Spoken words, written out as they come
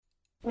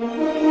Hi,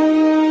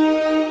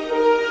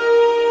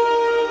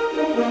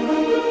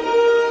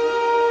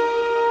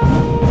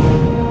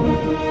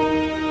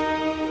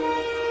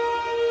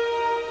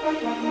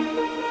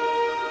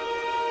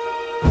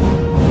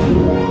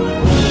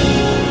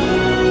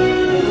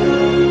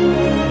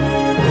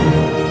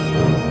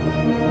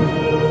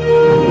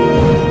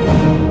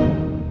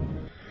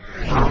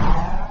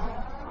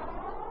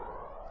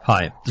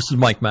 this is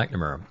Mike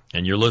McNamara,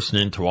 and you're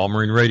listening to All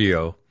Marine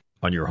Radio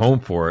on your home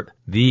for it,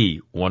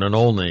 the one and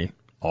only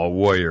All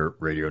Warrior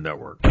Radio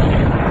Network.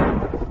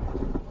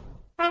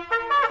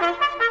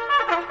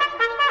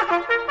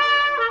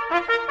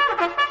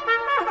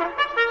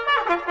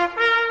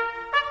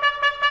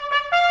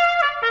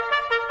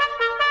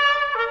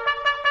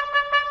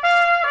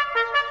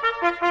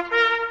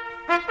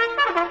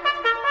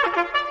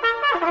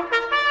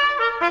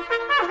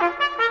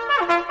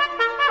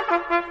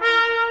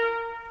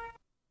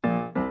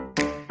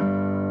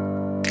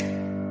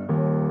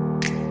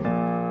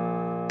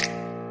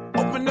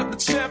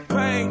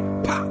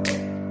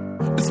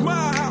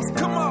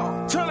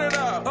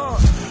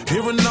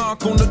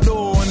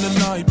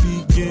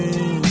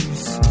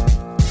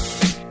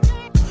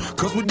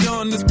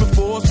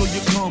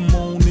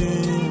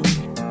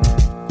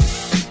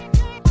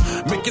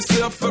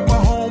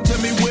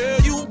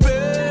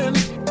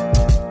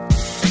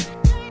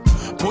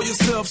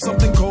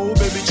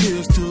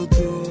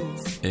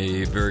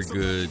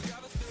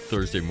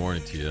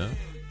 Morning to you.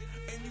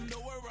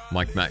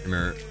 Mike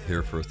McNamara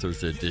here for a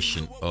Thursday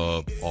edition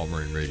of All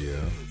Marine Radio.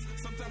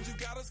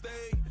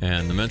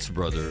 And the Mensa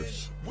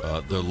brothers,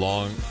 their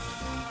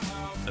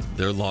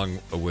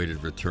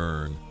long-awaited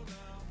return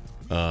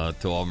to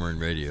All Marine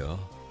Radio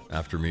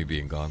after me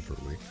being gone for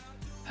a week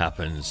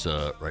happens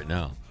right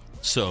now.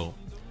 So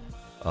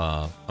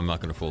I'm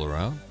not going to fool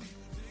around.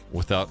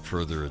 Without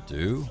further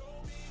ado,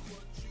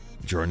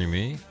 joining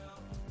me,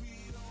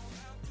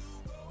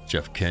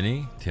 Jeff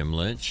Kenny, Tim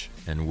Lynch,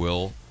 and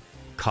Will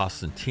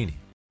Costantini.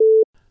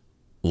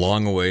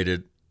 Long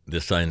awaited,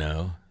 this I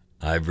know.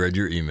 I've read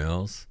your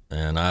emails,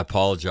 and I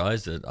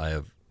apologize that I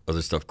have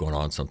other stuff going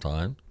on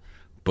sometimes.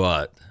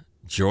 But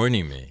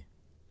joining me,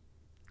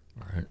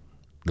 all right,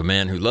 the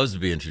man who loves to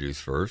be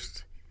introduced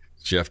first,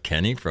 Jeff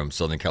Kenny from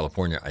Southern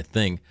California, I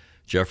think.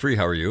 Jeffrey,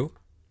 how are you?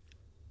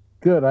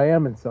 Good, I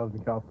am in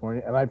Southern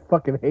California, and I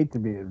fucking hate to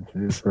be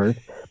introduced first,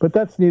 but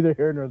that's neither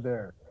here nor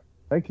there.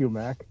 Thank you,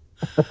 Mac.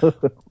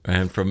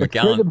 And from it's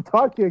McAllen. Good to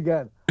talk to you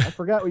again. I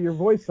forgot what your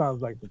voice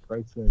sounds like, for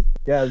Christ's sake.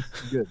 Yeah,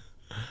 it's good.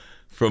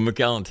 From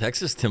McAllen,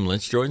 Texas, Tim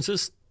Lynch joins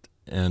us,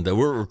 and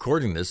we're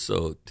recording this,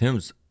 so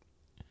Tim's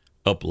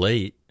up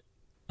late.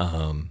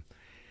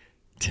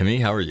 Timmy,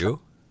 how are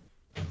you?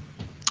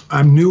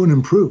 I'm new and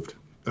improved,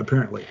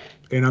 apparently,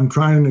 and I'm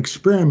trying an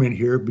experiment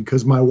here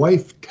because my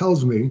wife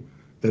tells me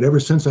that ever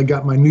since I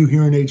got my new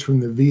hearing aids from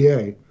the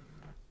VA,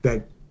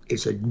 that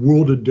it's a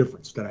world of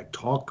difference, that I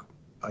talk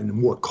in a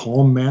more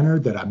calm manner,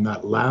 that I'm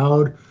not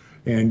loud,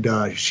 and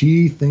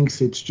she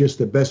thinks it's just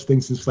the best thing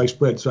since sliced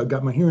bread. So I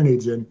got my hearing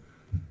aids in,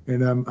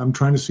 and I'm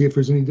trying to see if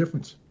there's any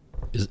difference.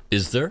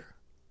 Is there?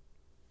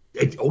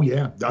 Oh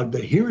yeah,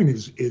 the hearing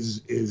is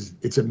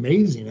it's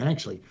amazing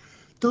actually.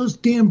 Those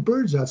damn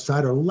birds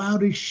outside are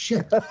loud as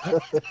shit.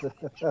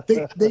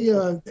 they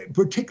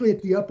particularly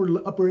at the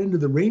upper end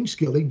of the range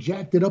scale, they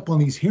jacked it up on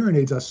these hearing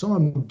aids. I saw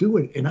them do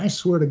it, and I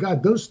swear to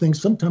God, those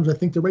things sometimes I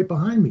think they're right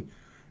behind me.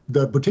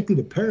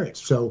 Particularly the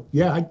parrots. So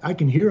yeah, I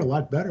can hear a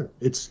lot better.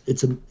 It's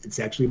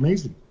actually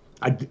amazing.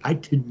 I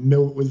didn't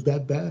know it was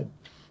that bad.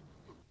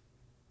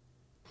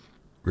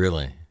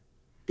 Really?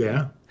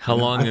 Yeah. How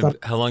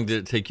long did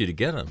it take you to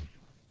get them?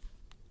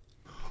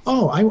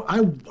 Oh,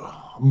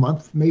 a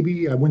month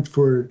maybe. I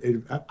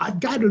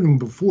got them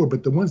before,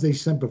 but the ones they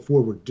sent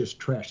before were just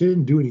trash. They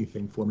didn't do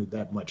anything for me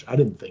that much, I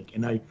didn't think,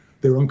 and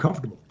they were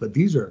uncomfortable. But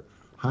these are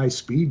high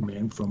speed,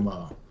 man, from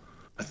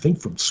I think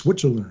from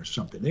Switzerland or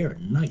something. They are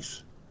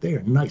nice. They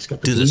are nice.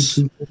 Got the Bluetooth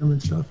in them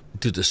and stuff.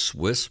 Do the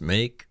Swiss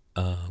make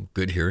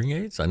good hearing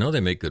aids? I know they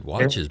make good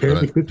watches, but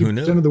who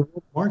knew? 50% of the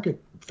world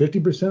market.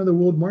 50% of the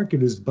world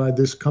market is by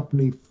this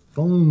company,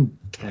 Phone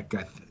Tech,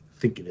 I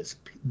think it is.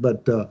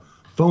 But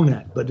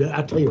Phonak. But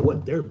I tell you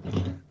what,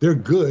 they're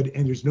good,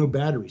 and there's no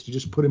batteries. You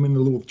just put them in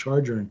the little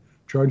charger and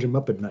charge them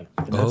up at night.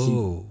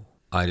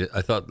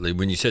 I thought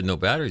when you said no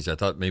batteries, I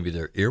thought maybe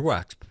they're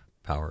earwax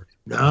powered.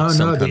 No,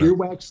 the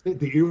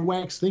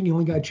earwax thing, you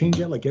only got to change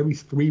that like every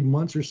 3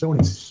 months or so, and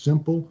it's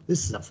simple.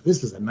 This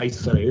is a nice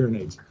set of hearing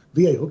aids.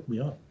 VA hooked me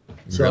up.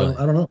 So really?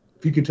 I don't know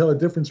if you could tell a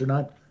difference or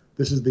not.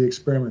 This is the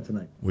experiment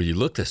tonight. Well, you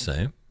look the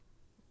same.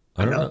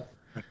 I don't know.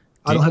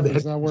 I don't have the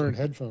He's not wearing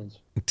headphones.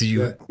 Do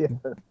you? Yeah.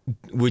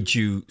 Would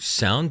you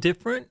sound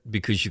different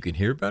because you can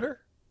hear better?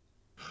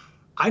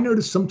 I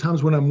notice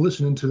sometimes when I'm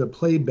listening to the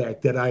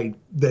playback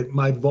that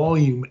my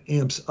volume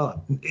amps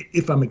up.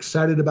 If I'm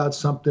excited about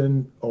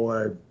something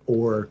or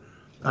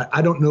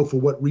I don't know for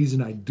what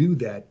reason I do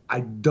that. I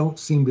don't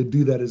seem to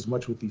do that as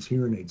much with these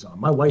hearing aids on.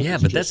 My wife. Yeah,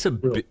 but that's a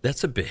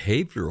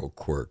behavioral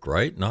quirk,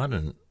 right? Not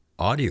an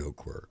audio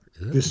quirk,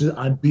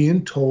 I'm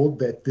being told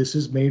that this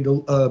has made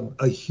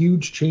a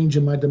huge change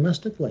in my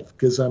domestic life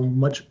because I'm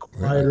much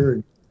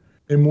quieter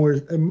and more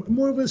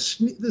of the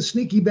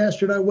sneaky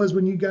bastard I was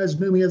when you guys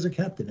knew me as a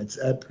captain. It's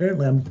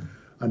apparently I'm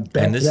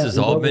back. And this to that has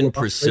all level been of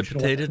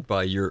precipitated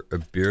by your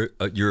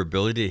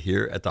ability to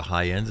hear at the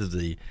high ends of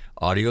the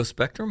audio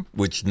spectrum,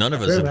 which none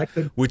of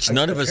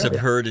us have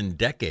heard in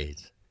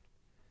decades.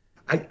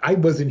 I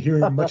wasn't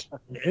hearing much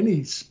in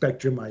any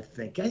spectrum, I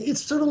think.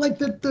 It's sort of like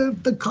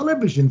the color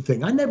vision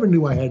thing. I never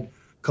knew I had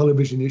color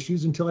vision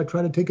issues until I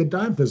tried to take a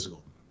dive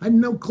physical. I had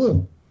no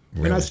clue.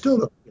 Really? And I still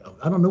don't.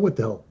 I don't know what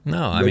the hell.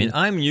 No, I mean,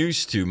 I'm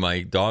used to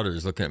my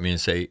daughters looking at me and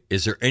say,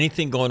 is there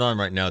anything going on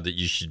right now that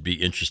you should be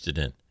interested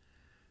in?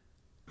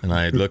 And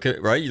I look at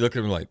it, right? You look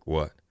at them like,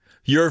 what?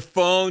 Your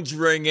phone's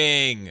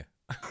ringing.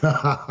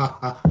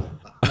 Yeah,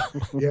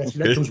 see,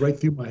 that comes right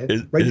through my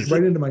head, right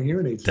into my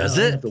hearing aids. Does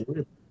it? I don't have to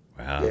worry.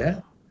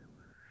 Wow.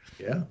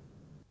 Yeah.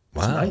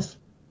 Wow. It's nice.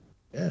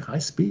 Yeah, high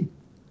speed.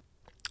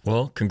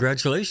 Well,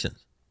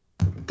 congratulations.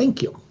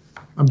 Thank you.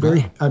 I'm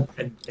very,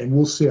 and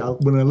we'll see.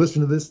 When I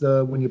listen to this,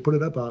 when you put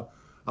it up,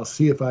 I'll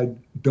see if I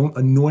don't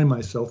annoy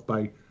myself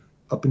by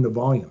upping the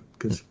volume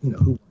because who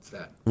wants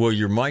that? Well,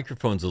 your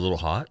microphone's a little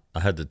hot. I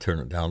had to turn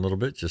it down a little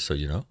bit just so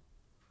you know.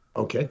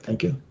 Okay,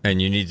 thank you.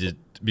 And you need to,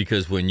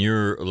 because when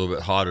you're a little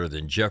bit hotter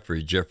than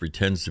Jeffrey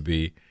tends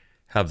to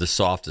have the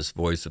softest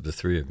voice of the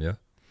three of you.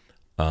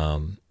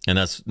 And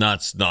that's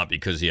not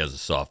because he has a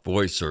soft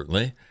voice,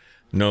 certainly.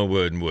 No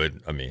one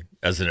would, I mean,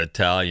 as an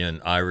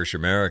Italian, Irish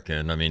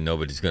American, I mean,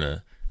 nobody's going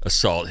to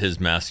assault his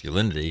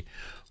masculinity,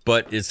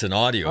 but it's an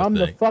audio I'm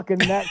thing.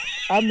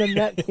 I'm the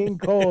Nat King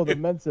Cole of the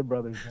Mensa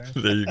brothers, man.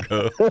 There you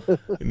go.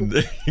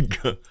 There you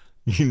go.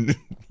 You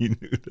knew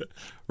that.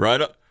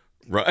 Right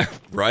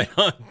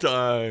on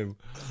time.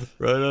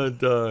 Right on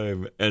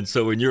time. And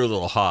so when you're a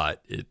little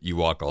hot, you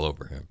walk all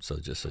over him. So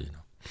just so you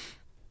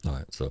know. All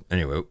right. So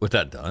anyway, with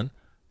that done,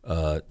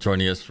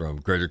 joining us from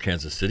Greater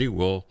Kansas City,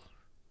 Will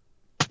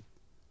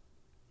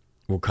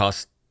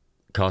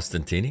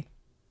Costantini.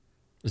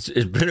 It's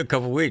been a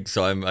couple weeks,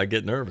 so I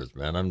get nervous,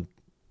 man.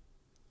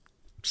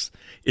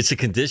 It's a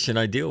condition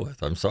I deal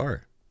with. I'm sorry.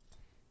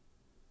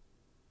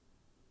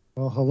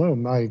 Well, hello,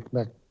 Mike.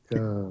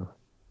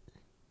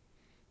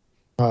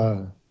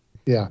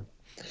 Yeah,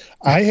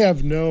 I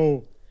have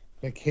no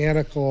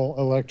mechanical,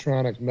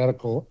 electronic,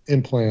 medical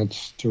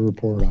implants to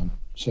report on.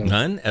 So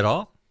none at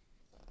all.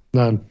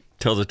 None.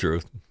 Tell the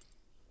truth.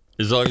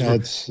 As long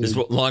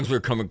as we're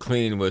coming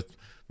clean with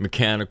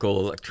mechanical,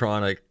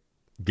 electronic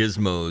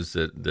gizmos.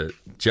 That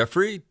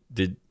Jeffrey,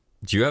 did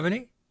you have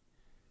any?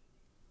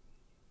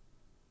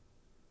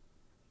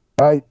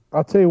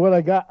 I'll tell you what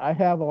I got. I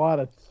have a lot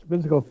of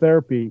physical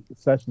therapy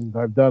sessions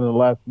I've done in the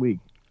last week,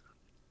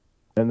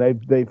 and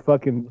they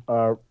put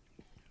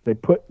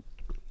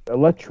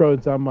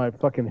electrodes on my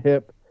fucking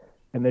hip,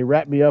 and they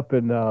wrap me up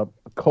in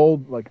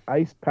cold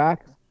ice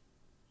packs,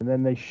 and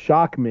then they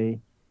shock me.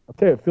 I'll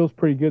tell you, it feels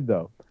pretty good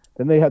though.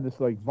 Then they have this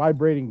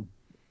vibrating,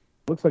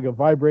 looks like a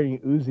vibrating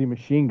Uzi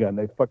machine gun.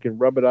 They fucking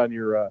rub it on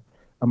your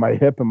on my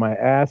hip and my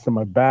ass and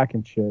my back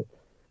and shit.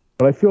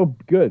 But I feel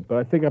good. But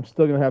I think I'm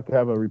still gonna have to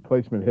have a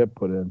replacement hip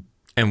put in.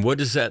 And what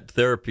is that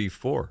therapy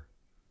for?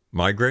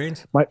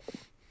 Migraines?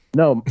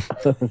 No,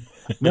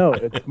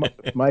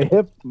 it's my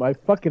hip. My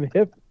fucking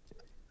hip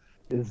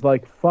is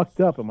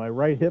fucked up on my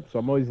right hip, so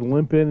I'm always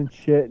limping and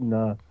shit, and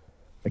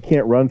I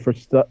can't run for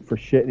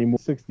shit anymore.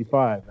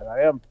 65, and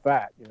I am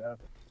fat,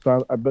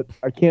 So, but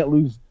I can't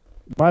lose.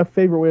 My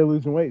favorite way of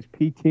losing weight is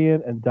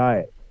PTing and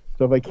diet.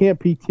 So if I can't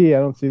PT, I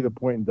don't see the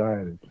point in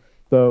dieting.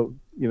 So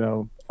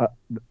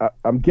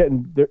I'm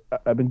getting.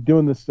 I've been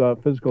doing this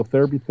physical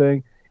therapy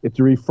thing. It's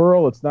a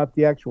referral. It's not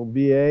the actual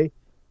VA.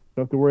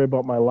 Don't have to worry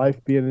about my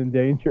life being in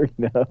danger,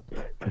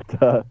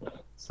 But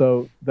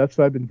so that's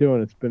what I've been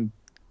doing.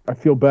 I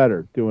feel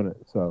better doing it.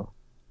 So,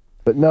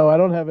 but no, I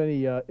don't have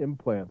any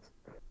implants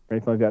or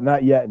anything like that.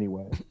 Not yet,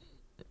 anyway.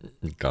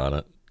 Got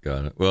it.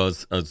 Well,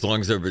 as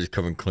long as everybody's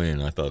coming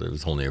clean, I thought it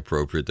was only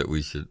appropriate that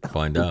we should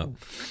find out.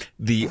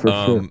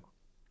 Sure.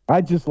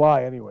 I just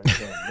lie anyway,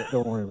 so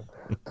don't worry about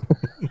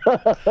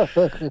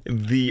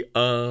it.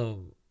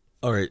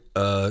 All right.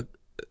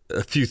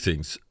 A few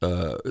things.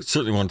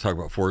 Certainly want to talk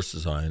about force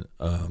design.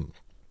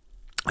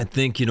 I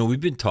think, we've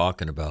been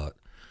talking about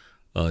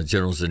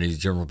General Zinni,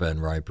 General Van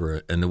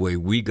Riper, and the way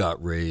we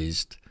got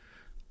raised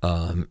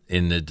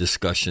in the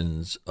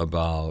discussions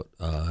about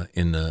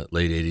in the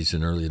late 80s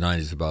and early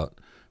 90s about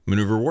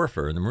maneuver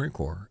warfare in the Marine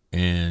Corps.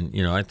 And,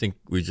 I think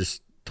we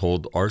just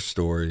told our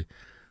story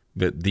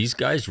that these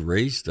guys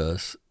raised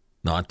us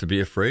not to be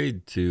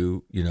afraid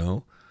to,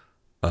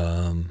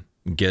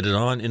 get it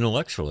on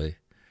intellectually.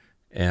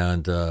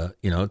 And,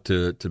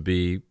 to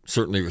be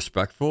certainly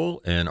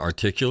respectful and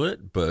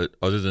articulate. But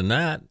other than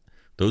that,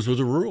 those were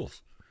the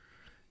rules.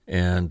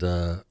 And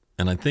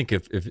I think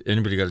if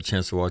anybody got a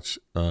chance to watch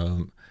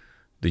the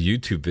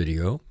YouTube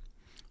video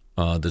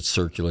that's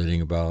circulating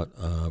about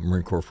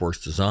Marine Corps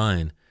force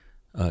design,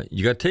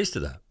 you got a taste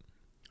of that.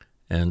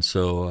 And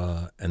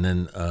so, and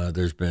then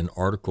there's been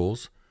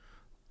articles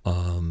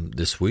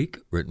this week,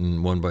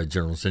 written one by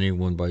General Zinni,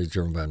 one by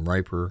General Van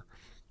Riper,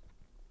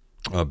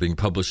 being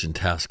published in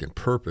Task and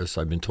Purpose.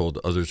 I've been told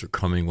others are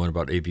coming, one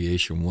about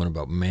aviation, one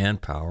about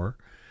manpower,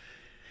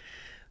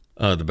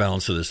 the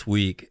balance of this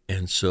week.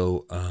 And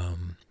so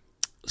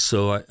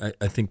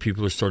I think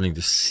people are starting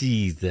to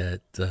see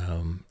that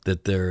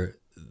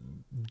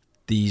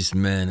these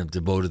men have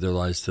devoted their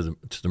lives to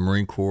the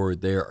Marine Corps.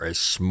 They are as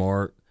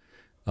smart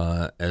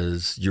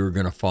as you're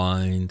going to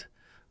find.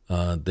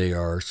 They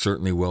are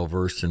certainly well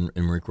versed in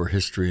Marine Corps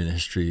history and the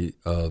history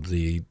of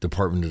the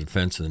Department of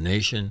Defense of the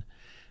nation.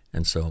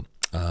 And so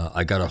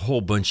I got a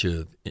whole bunch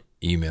of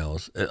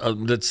emails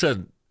that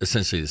said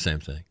essentially the same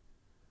thing.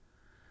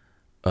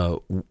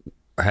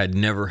 I had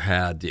never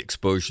had the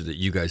exposure that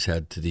you guys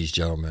had to these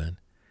gentlemen,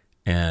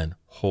 and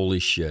holy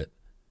shit,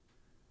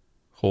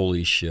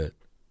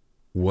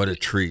 what a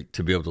treat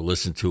to be able to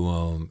listen to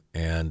them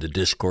and the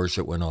discourse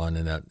that went on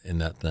in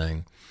that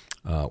thing.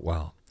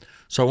 Wow.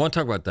 So I want to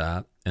talk about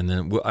that, and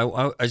then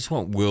I just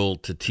want Will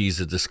to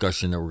tease a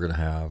discussion that we're going to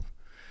have,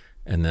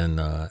 and then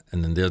the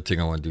other thing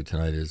I want to do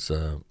tonight is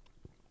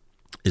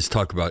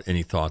talk about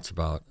any thoughts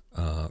about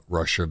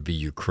Russia v.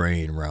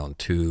 Ukraine round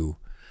 2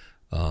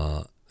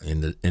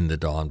 in the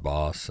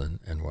Donbass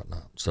and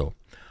whatnot. So,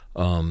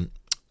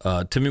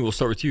 Timmy, we'll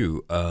start with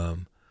you.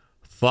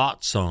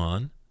 Thoughts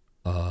on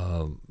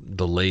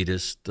the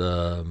latest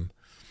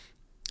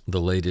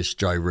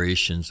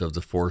gyrations of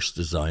the force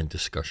design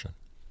discussion?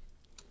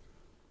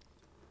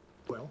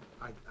 Well,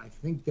 I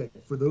think that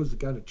for those that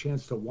got a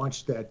chance to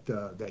watch that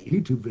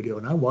YouTube video,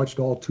 and I watched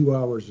all 2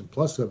 hours and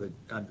plus of it,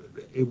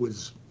 it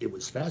was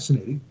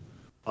fascinating.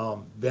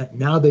 That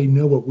now they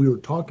know what we were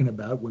talking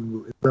about when we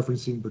were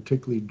referencing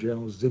particularly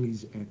General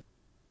Zinni's and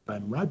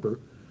Van Riper.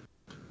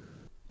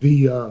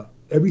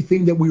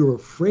 Everything that we were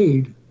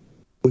afraid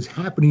was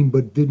happening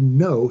but didn't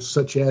know,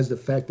 such as the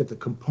fact that the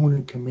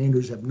component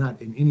commanders have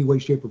not in any way,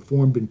 shape, or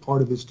form been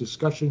part of this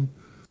discussion.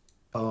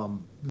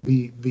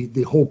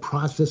 The whole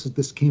process that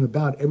this came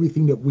about,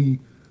 everything that we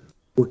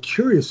were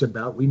curious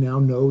about, we now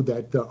know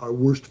that our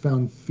worst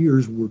found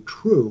fears were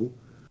true.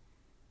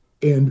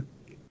 And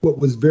what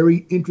was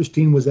very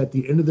interesting was at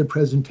the end of the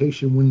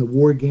presentation when the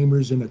war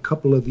gamers and a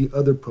couple of the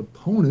other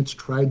proponents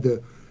tried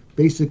to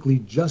basically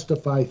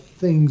justify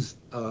things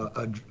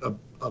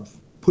of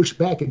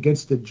pushback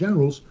against the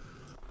generals,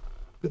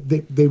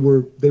 they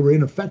were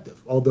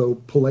ineffective, although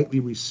politely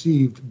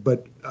received.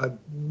 But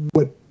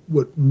what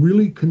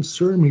really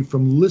concerned me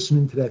from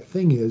listening to that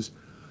thing is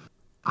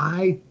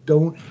I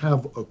don't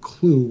have a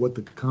clue what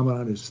the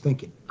commandant is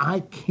thinking. I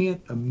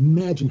can't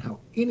imagine how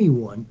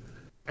anyone,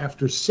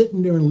 after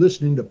sitting there and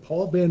listening to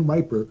Paul Van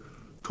Riper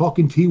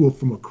talking to you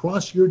from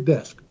across your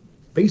desk,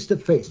 face to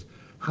face,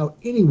 how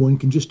anyone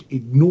can just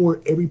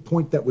ignore every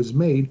point that was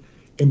made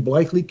and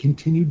blithely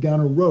continue down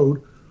a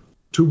road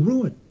to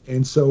ruin.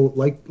 And so,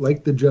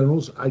 like the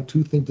generals, I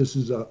too think this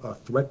is a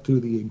threat to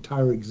the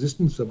entire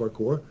existence of our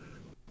Corps,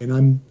 and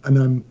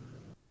I'm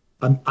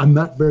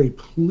not very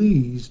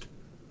pleased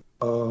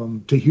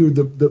to hear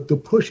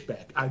the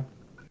pushback.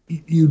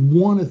 You'd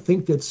want to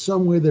think that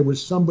somewhere there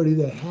was somebody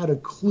that had a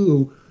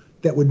clue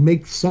that would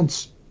make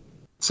sense,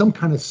 some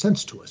kind of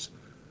sense to us,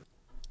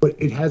 but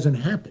it hasn't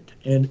happened.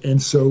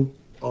 And so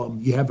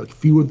you have a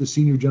few of the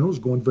senior generals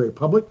going very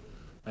public.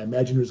 I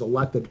imagine there's a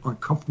lot that aren't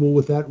comfortable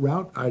with that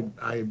route.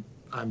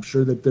 I'm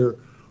sure that there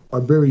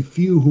are very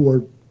few who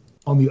are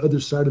on the other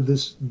side of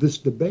this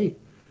debate,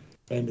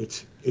 and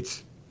it's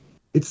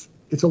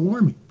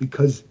alarming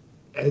because,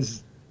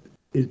 as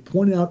is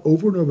pointed out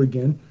over and over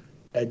again,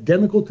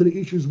 identical to the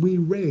issues we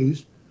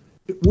raised,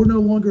 we're no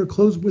longer a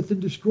close with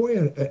and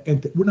destroy,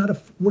 and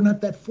we're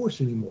not that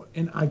force anymore.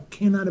 And I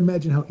cannot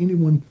imagine how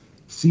anyone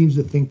seems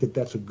to think that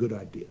that's a good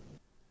idea.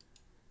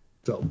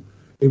 So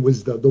it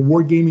was the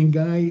wargaming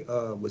guy,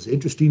 was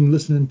interesting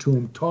listening to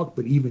him talk,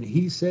 but even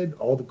he said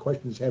all the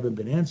questions haven't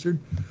been answered.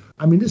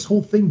 I mean, this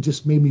whole thing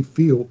just made me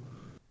feel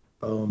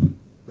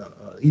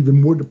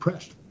even more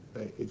depressed.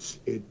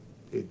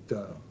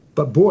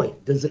 But boy,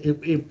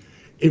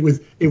 it was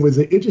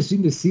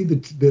interesting to see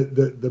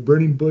the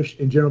burning bush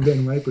and General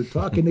Van Riper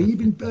talk, and they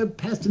even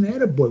passed an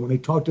attaboy when they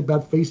talked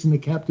about facing the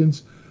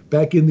captains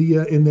back in the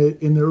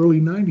early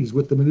 '90s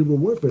with the maneuver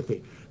warfare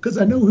thing. Because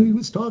I know who he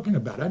was talking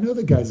about. I know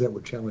the guys that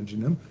were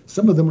challenging them.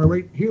 Some of them are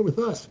right here with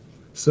us.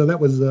 So that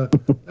was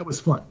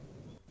fun,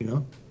 you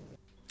know.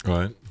 All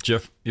right,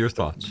 Jeff, your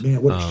thoughts?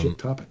 Man, what a shit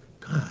topic!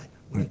 God,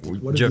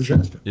 what a Jeff,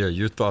 disaster.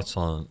 your thoughts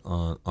on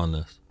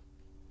this?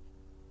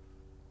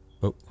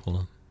 Oh, hold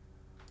on.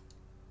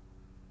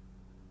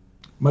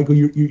 Michael,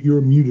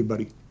 you're muted,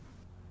 buddy.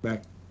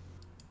 Back.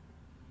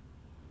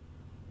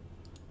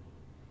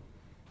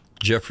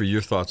 Jeffrey,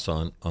 your thoughts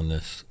on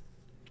this?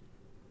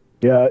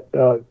 Yeah,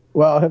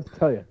 well, I have to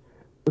tell you,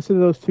 listen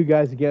to those two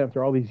guys again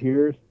after all these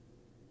years,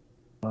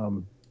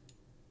 and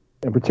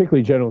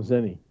particularly General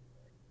Zinni.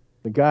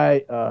 The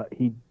guy,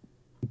 he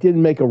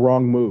didn't make a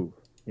wrong move.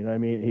 You know what I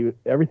mean?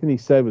 Everything he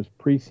said was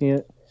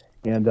prescient,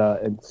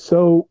 and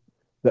so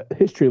the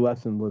history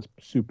lesson was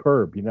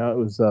superb. You know, it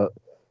was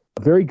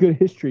a very good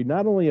history,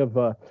 not only of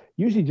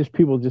usually just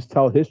people just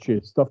tell history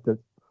of stuff that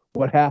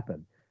what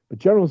happened, but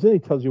General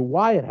Zinni tells you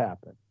why it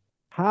happened.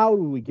 How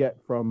do we get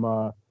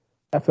from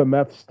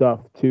FMF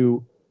stuff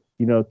to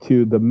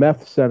to the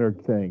meth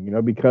centered thing?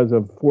 Because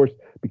of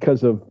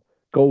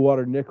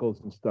Goldwater Nichols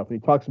and stuff. And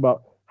he talks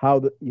about how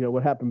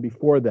what happened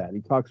before that.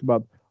 He talks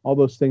about all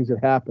those things that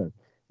happened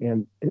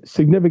and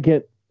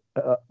significant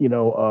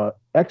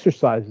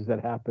exercises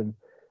that happened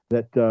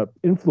that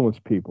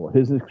influenced people.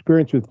 His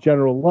experience with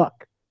General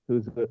Luck,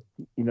 who's a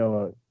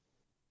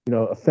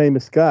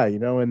famous guy,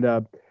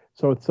 and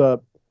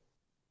so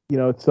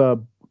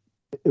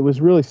it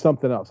was really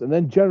something else. And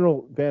then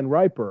General Van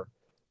Riper,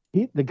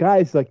 the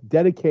guy's like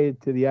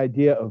dedicated to the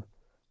idea of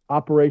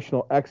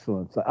operational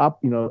excellence,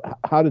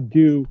 how to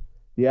do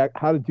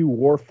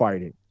war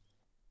fighting.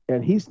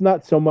 And he's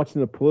not so much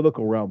in the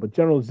political realm, but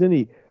General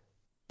Zinni,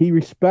 he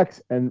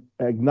respects and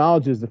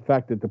acknowledges the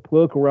fact that the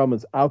political realm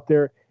is out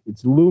there,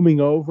 it's looming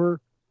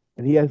over,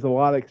 and he has a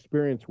lot of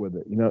experience with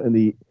it.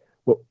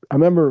 I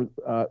remember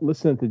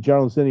listening to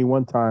General Zinni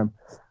one time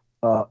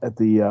at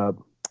the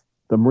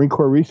Marine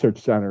Corps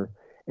Research Center,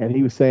 and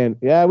he was saying,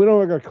 "Yeah, we don't know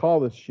what we're going to call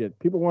this shit.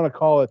 People want to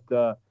call it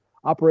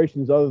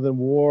operations other than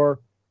war.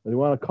 Or they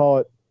want to call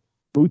it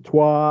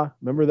Moutois.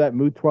 Remember that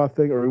Moutois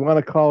thing? Or we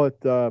want to call it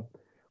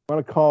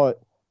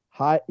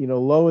high,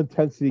 low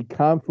intensity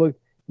conflict."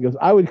 He goes,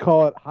 "I would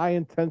call it high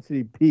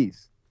intensity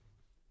peace."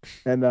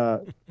 And I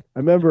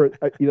remember,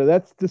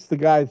 that's just the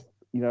guy's,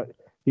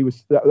 he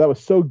was that was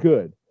so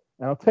good.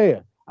 And I'll tell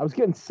you, I was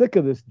getting sick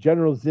of this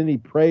General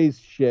Zinni praise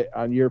shit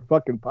on your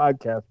fucking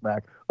podcast,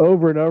 Mac,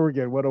 over and over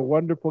again. What a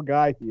wonderful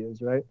guy he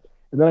is, right?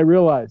 And then I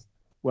realized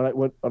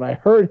when I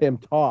heard him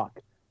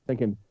talk,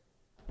 thinking,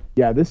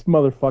 yeah, this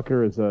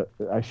motherfucker is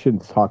I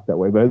shouldn't talk that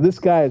way, but this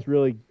guy is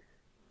really,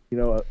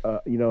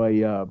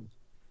 a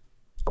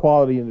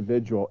quality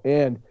individual.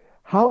 And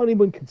how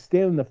anyone can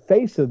stand in the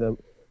face of the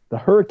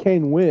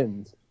hurricane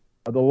winds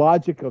of the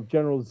logic of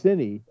General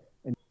Zinni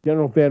and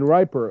General Van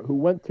Riper, who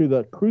went through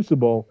the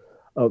crucible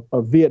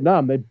of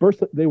Vietnam.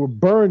 They were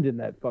burned in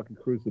that fucking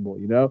crucible,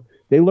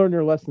 They learned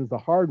their lessons the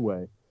hard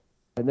way.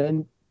 And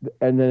then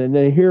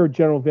they hear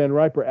General Van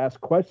Riper ask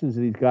questions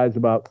to these guys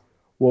about,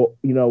 well,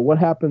 what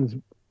happens,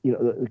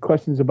 the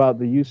questions about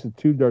the use of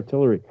tubed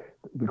artillery,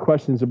 the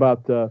questions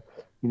about, how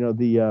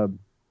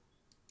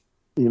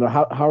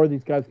are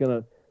these guys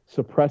going to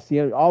suppress the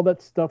enemy? All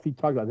that stuff he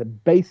talked about, the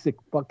basic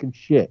fucking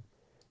shit.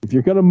 If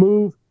you're going to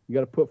move, you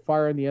got to put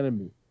fire on the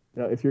enemy.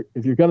 If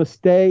you're going to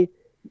stay,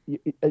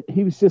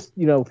 he was just,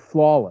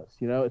 flawless.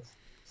 It's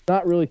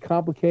not really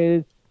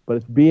complicated,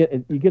 but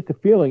you get the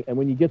feeling. And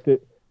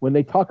when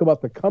they talk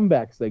about the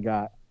comebacks they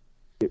got,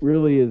 it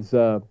really is,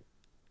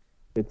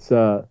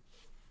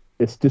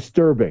 it's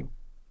disturbing.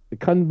 The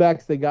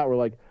comebacks they got were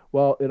like,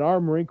 well, in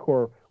our Marine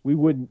Corps, we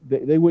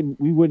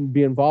wouldn't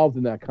be involved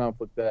in that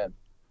conflict then.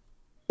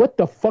 What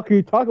the fuck are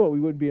you talking about?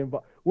 We wouldn't be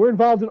involved. We're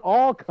involved in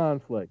all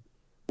conflict.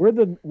 We're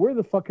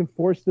the fucking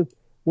force that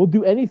will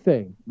do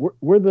anything.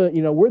 We're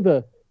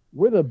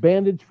the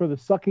bandage for the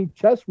sucking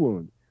chest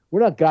wound. We're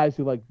not guys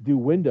who like do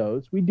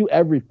windows. We do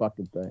every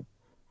fucking thing.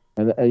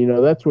 And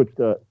that's what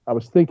I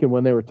was thinking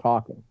when they were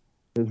talking.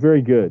 It was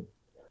very good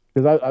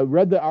because I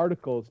read the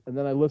articles and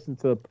then I listened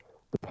to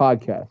the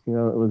podcast.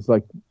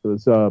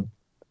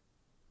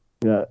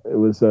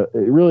 It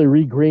really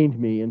regreened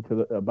me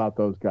about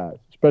those guys,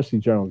 especially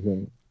General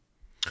Zinni.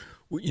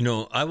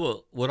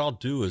 Well, what I'll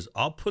do is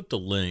I'll put the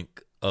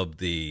link of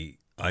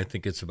I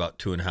think it's about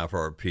 2.5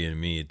 hour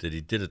PME that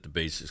he did at the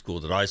basic school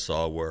that I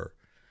saw, where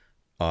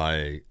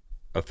I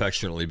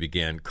affectionately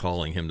began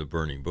calling him the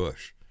Burning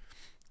Bush.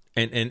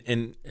 And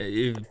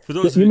for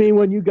those, you mean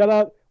when you got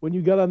on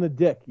the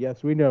dick?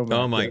 Yes, we know.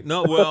 Oh my,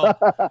 no, well,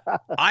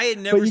 I had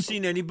never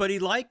seen anybody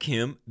like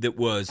him that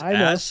was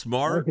as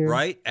smart,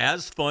 right,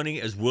 as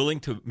funny, as willing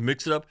to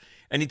mix it up.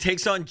 And he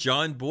takes on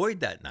John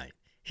Boyd that night.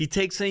 He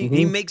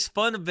makes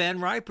fun of Van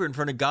Riper in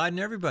front of God and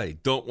everybody.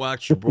 Don't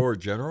wax your board,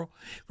 General,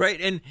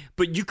 right?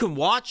 But you can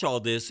watch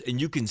all this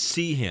and you can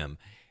see him.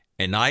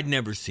 And I'd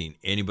never seen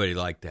anybody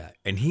like that.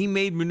 And he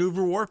made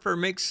maneuver warfare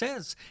make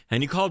sense.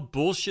 And he called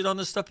bullshit on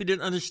the stuff he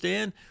didn't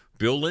understand.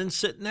 Bill Lynn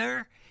sitting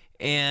there.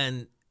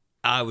 And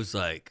I was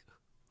like,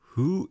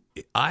 who?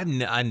 I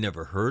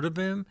never heard of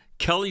him.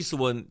 Kelly's the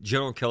one,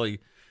 General Kelly,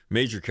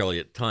 Major Kelly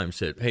at the time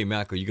said, "Hey,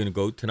 Mac, are you going to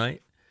go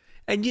tonight?"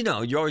 And,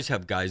 you always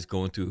have guys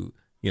going through,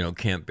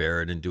 Camp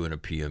Barrett and doing a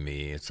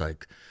PME. It's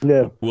like,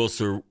 yeah, well,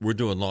 sir, we're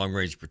doing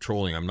long-range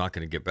patrolling. I'm not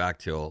going to get back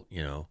till,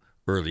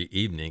 early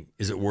evening.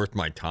 Is it worth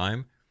my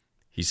time?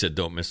 He said,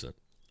 "Don't miss it."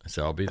 I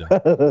said, "I'll be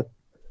there."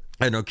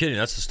 And no kidding,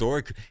 that's the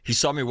story. He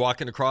saw me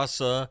walking across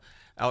out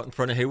in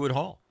front of Haywood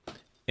Hall.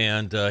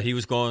 And he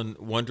was going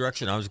one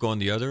direction, I was going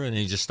the other, and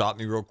he just stopped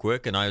me real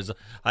quick. And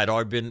I'd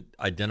already been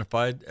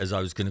identified as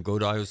I was going to go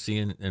to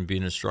IOC and be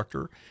an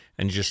instructor.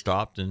 And he just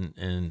stopped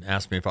and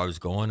asked me if I was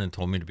going and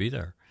told me to be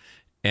there.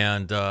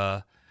 And,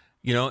 and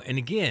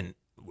again,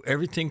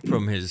 everything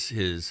from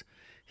his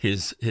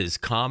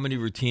comedy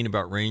routine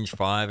about Range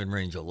 5 and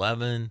Range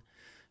 11,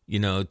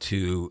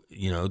 to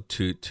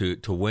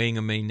weighing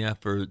a main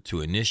effort,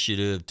 to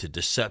initiative, to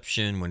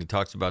deception. When he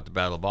talks about the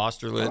Battle of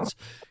Austerlitz,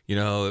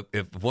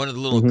 if one of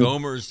the little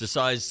Gomers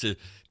decides to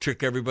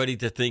trick everybody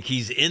to think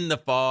he's in the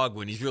fog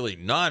when he's really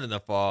not in the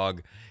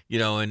fog,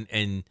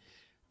 and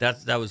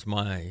that was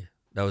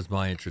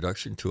my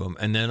introduction to him.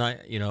 And then I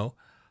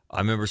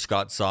remember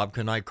Scott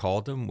Sobkin. I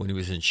called him when he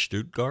was in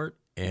Stuttgart,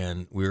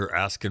 and we were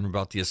asking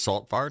about the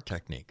assault fire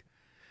technique.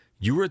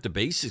 You were at the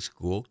basic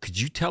school. Could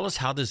you tell us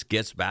how this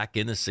gets back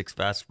in the 6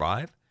 Fast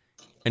 5?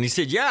 And he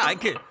said, yeah,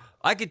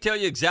 I could tell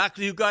you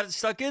exactly who got it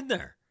stuck in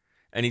there.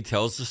 And he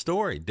tells the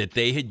story that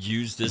they had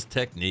used this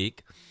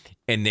technique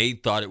and they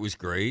thought it was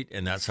great,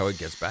 and that's how it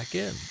gets back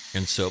in.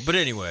 And so, but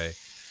anyway,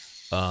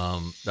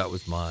 that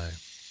was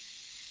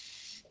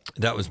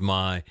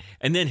my,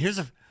 and then here's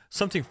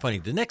something funny.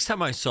 The next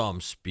time I saw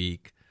him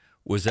speak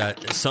was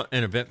at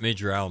an event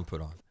Major Allen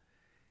put on.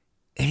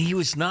 And he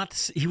was not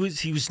the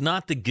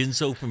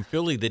Ginzo from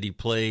Philly that he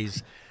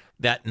plays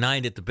that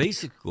night at the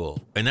basic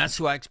school. And that's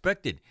who I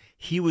expected.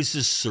 He was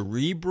just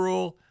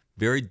cerebral,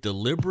 very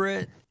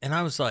deliberate. And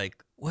I was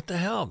like, what the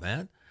hell,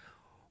 man?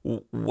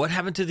 What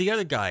happened to the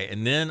other guy?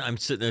 And then I'm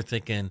sitting there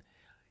thinking,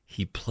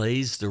 he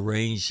plays the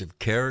range of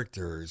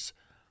characters,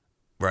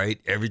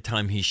 right? Every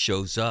time he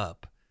shows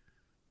up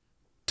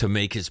to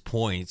make his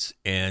points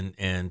and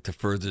to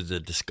further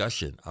the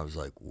discussion. I was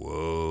like,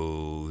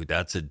 whoa,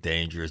 that's a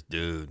dangerous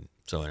dude.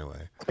 So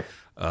anyway,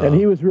 and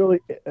he was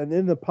really, and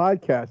in the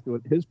podcast,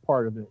 with his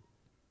part of it,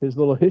 his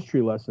little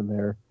history lesson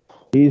there,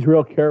 he's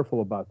real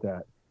careful about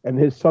that. And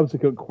his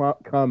subsequent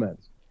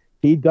comments,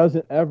 he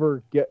doesn't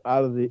ever get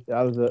out of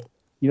the,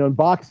 in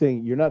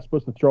boxing, you're not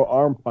supposed to throw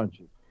arm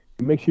punches.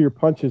 You make sure your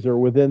punches are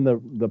within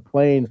the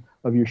plane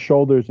of your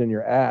shoulders and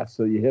your ass,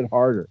 so you hit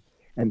harder.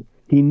 And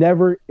he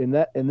never, in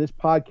this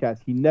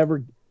podcast, he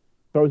never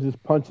throws his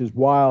punches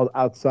wild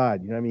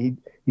outside.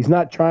 He's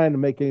not trying to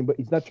make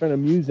anybody. He's not trying to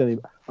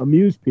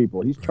amuse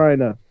people. He's trying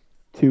to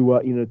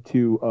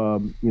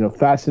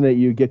fascinate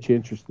you, get you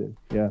interested.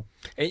 Yeah.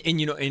 And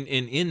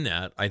in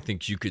that, I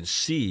think you can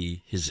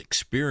see his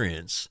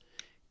experience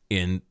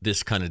in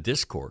this kind of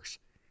discourse.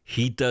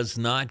 He does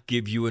not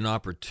give you an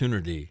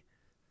opportunity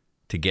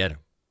to get him,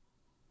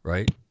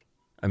 right?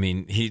 I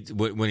mean,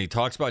 when he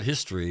talks about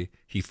history,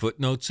 he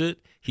footnotes it.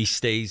 He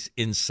stays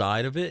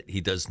inside of it. He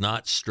does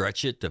not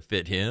stretch it to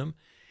fit him.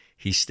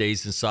 He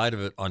stays inside of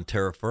it on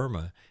terra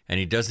firma, and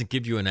he doesn't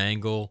give you an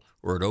angle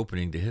or an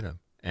opening to hit him.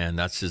 And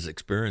that's his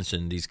experience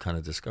in these kind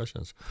of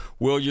discussions.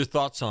 Will, your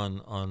thoughts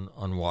on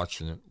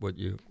watching it? What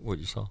you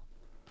saw?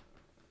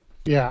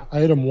 Yeah,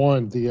 item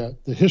one, the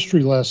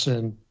history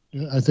lesson.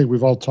 I think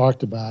we've all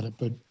talked about it,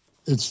 but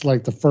it's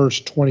like the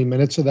first 20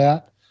 minutes of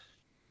that.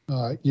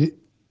 You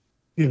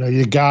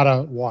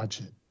gotta watch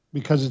it,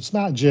 because it's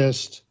not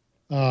just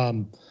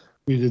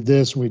we did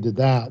this and we did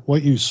that.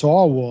 What you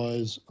saw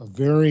was a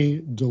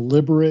very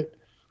deliberate,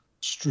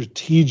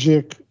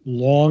 strategic,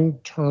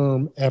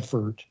 long-term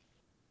effort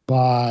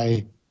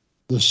by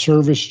the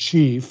service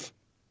chief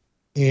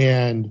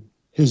and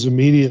his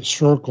immediate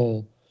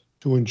circle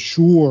to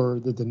ensure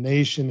that the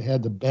nation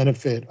had the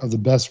benefit of the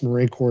best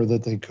Marine Corps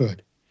that they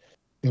could.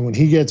 And when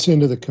he gets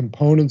into the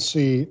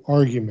componency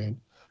argument,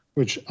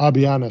 which I'll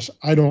be honest,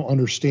 I don't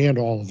understand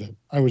all of it.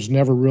 I was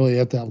never really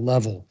at that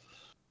level.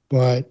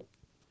 But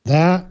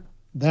that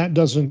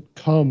doesn't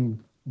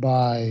come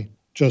by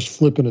just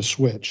flipping a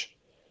switch.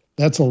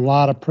 That's a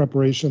lot of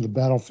preparation of the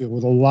battlefield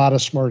with a lot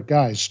of smart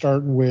guys,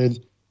 starting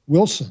with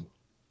Wilson,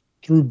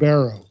 through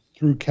Barrow,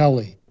 through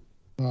Kelly,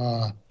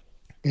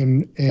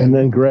 and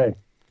then Gray.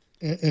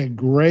 And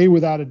Gray,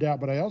 without a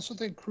doubt. But I also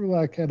think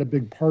Krulak had a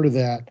big part of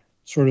that,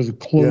 sort of the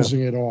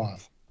closing it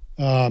off.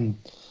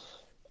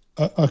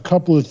 A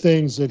couple of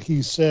things that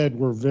he said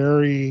were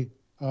very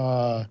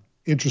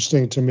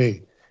interesting to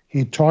me.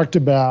 He talked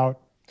about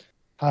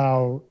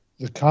how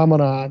the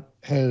Commandant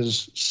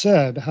has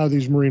said how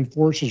these Marine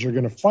forces are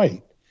going to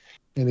fight.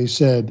 And he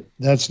said,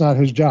 that's not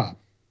his job,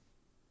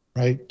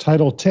 right?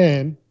 Title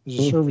 10 is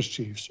the service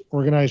chiefs,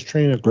 organize,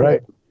 train, equip.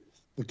 Right.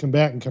 The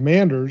combatant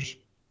commanders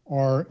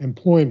are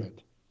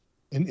employment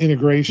and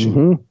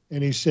integration.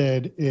 And he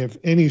said, if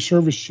any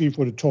service chief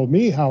would have told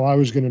me how I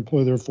was going to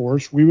employ their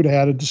force, we would have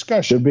had a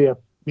discussion.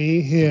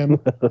 Me, him,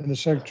 and the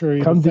Secretary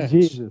of Come Defense. to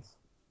Jesus.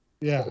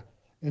 Yeah.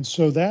 And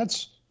so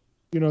that's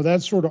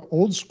sort of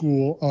old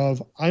school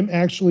of I'm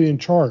actually in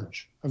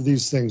charge of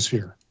these things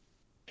here.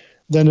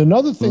 Then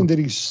another thing that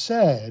he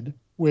said,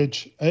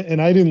 which,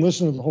 and I didn't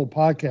listen to the whole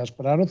podcast,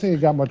 but I don't think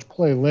it got much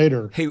play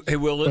later. Hey,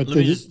 Will, let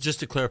me just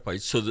to clarify.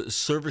 So the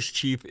service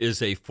chief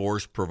is a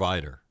force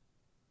provider.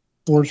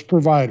 Force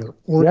provider.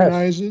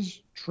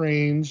 Organizes,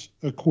 trains,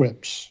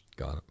 equips.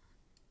 Got it.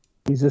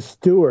 He's a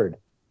steward.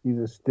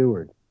 Yes.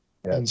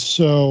 And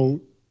so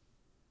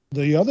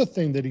the other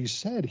thing that he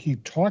said, he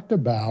talked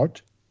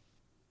about,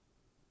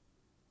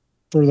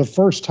 for the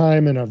first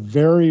time in a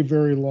very,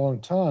 very long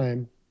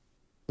time,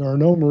 there are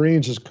no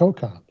Marines as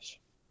COCOMs.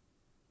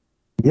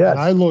 Yes. And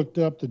I looked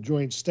up the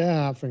Joint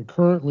Staff, and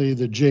currently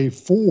the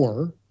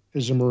J4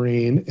 is a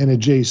Marine and a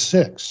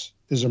J6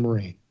 is a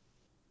Marine,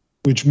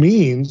 which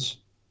means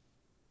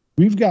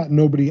we've got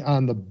nobody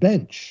on the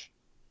bench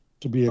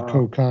to be a Oh.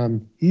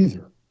 COCOM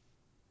either.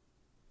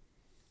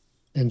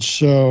 And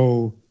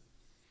so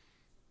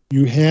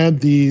you had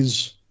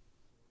these,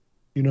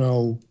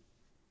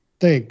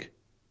 think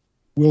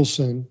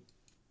Wilson,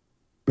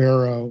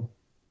 Barrow,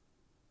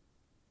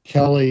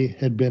 Kelly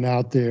had been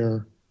out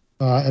there.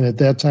 And at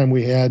that time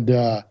we had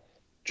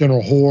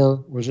General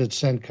Hoare was at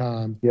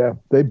CENTCOM. Yeah,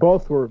 they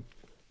both were.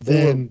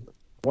 Then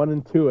 1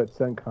 and 2 at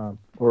CENTCOM,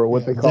 or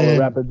what they call a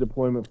Rapid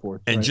Deployment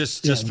Force. And right?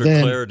 just for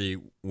clarity,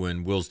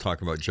 when Will's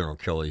talking about General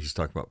Kelly, he's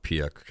talking about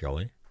PX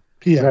Kelly.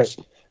 PX. Right.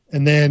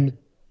 And then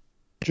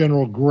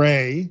General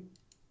Gray,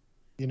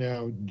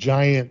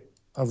 giant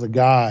of the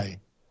guy.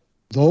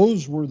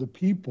 Those were the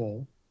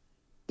people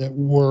that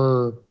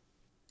were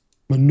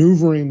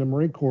maneuvering the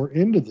Marine Corps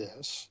into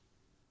this,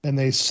 and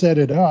they set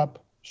it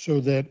up so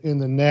that in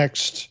the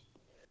next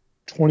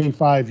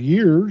 25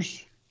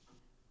 years,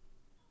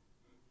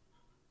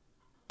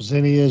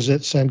 Zinni is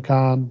at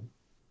CENTCOM,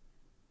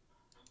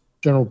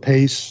 General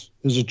Pace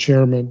is a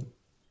chairman.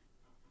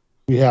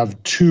 We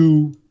have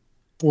 2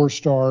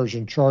 4-stars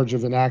in charge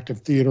of an active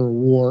theater of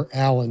war,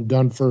 Alan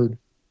Dunford.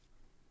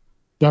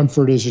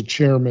 Dunford is a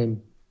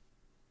chairman.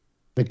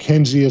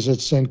 McKenzie is at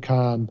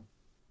CENTCOM.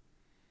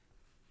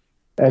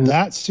 And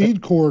that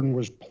seed cordon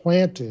was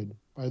planted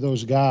by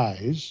those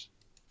guys.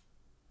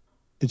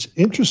 It's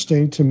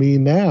interesting to me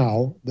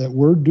now that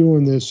we're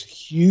doing this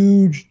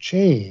huge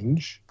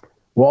change.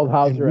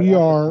 Waldhauser.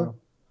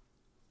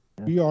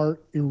 And we are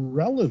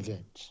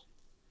irrelevant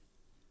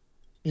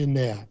in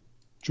that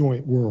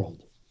joint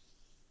world.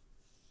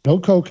 No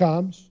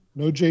COCOMs,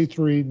 no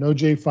J3, no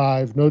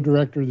J5, no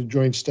director of the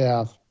Joint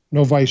Staff,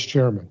 no vice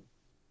chairman.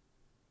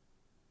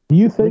 Do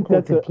you think Marine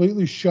that's Corps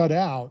completely shut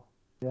out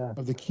Yeah.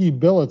 of the key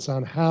billets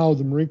on how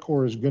the Marine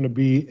Corps is going to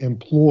be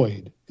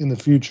employed in the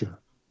future?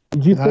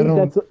 Did you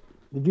think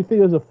did you think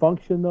there's a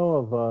function though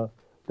of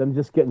them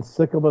just getting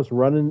sick of us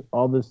running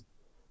all this,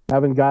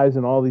 having guys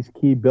in all these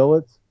key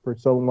billets for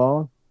so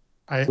long?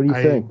 What do you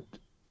think?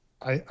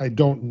 I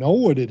don't know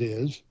what it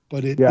is,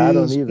 but it I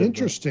don't is either,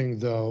 interesting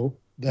though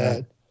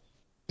that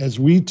as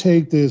we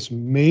take this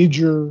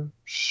major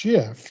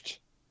shift,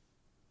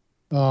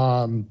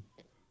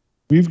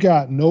 we've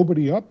got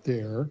nobody up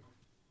there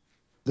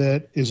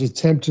that is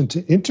attempting to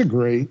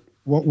integrate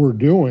what we're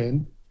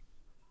doing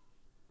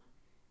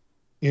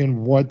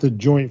in what the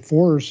joint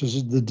force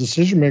is, the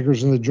decision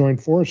makers in the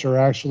joint force are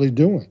actually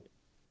doing.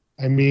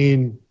 I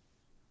mean,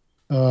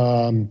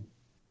 again,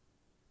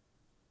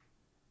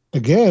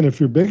 if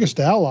your biggest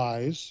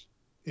allies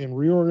in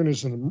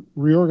reorganizing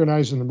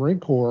the Marine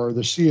Corps are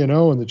the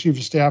CNO and the Chief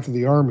of Staff of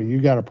the Army,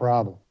 you got a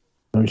problem.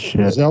 Oh shit!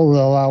 Because they'll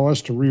allow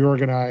us to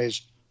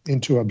reorganize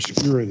into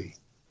obscurity.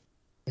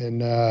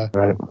 And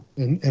right.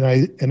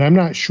 And I'm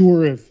not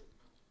sure if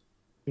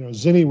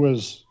Zinni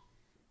was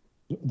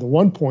the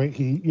one point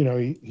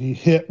he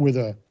hit with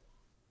a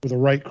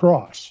right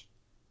cross.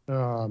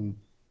 The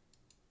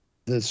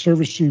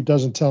service chief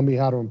doesn't tell me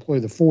how to employ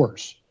the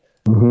force,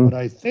 but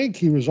I think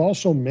he was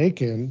also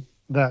making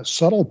that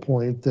subtle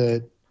point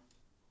that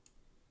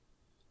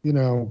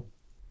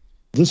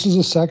this is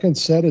a second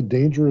set of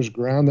dangerous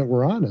ground that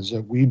we're on, is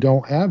that we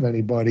don't have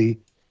anybody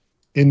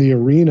in the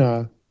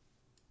arena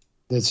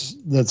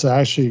that's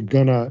actually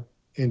going to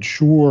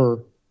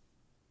ensure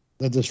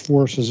that this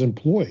force is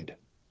employed.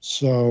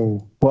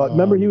 So, well,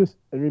 remember he was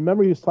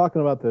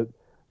talking about the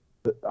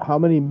how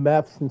many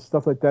MEFs and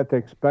stuff like that they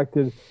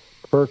expected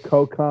per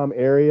COCOM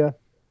area,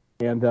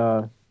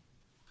 and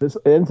this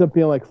ends up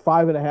being like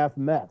 5.5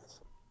 MEFs,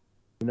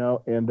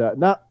 and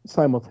not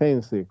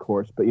simultaneously, of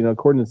course, but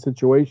according to the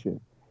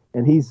situation.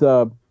 And he's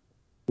how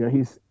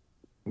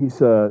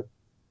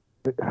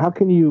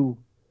can you?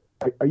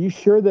 Are you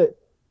sure that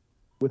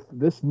with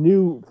this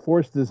new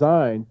force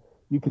design,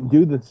 you can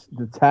do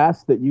the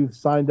task that you've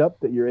signed up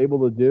that you're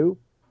able to do?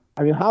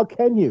 I mean, how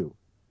can you?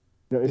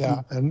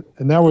 And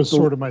that was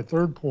sort of my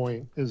third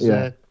point, is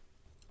that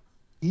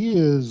he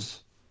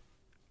is,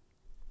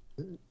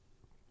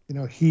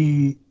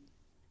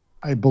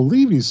 I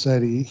believe he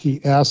said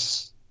he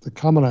asked the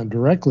commandant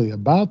directly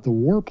about the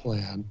war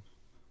plan,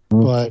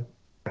 but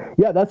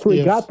yeah, that's where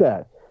he got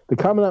that. The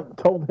commandant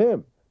told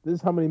him, "This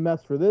is how many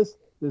MEFs for this.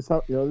 This is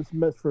how this is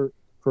MEFs for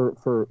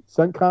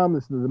CENTCOM.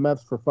 This is the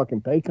MEFs for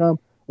fucking PACOM."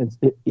 And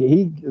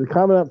the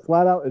commandant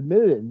flat out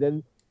admitted it, and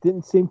then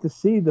didn't seem to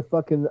see the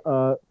fucking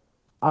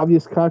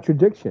obvious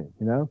contradiction.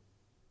 Yeah,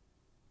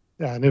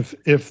 and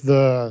if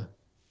the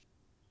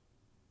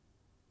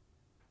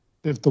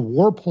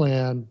war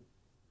plan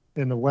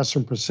in the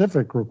Western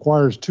Pacific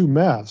requires 2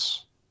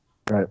 MEFs,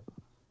 right?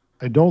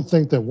 I don't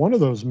think that one of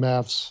those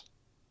MEFs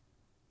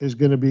is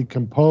going to be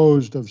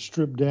composed of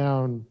stripped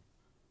down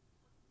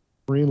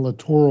Marine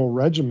littoral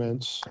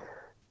regiments.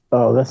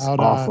 Oh, that's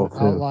out awful on too.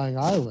 Outlying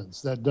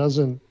islands. That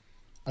doesn't.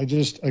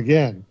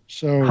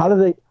 So how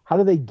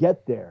do they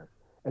get there?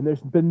 And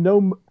there's been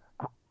no,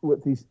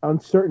 with these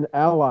uncertain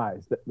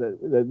allies that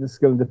this is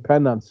going to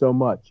depend on so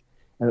much.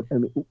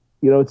 And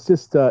it's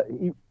just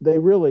they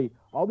really,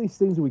 all these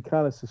things we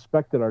kind of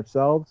suspected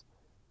ourselves,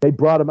 they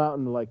brought them out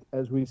in, like,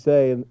 as we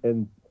say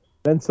in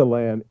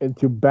Vensaland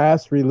into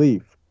bas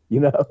relief.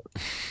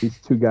 These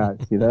two guys.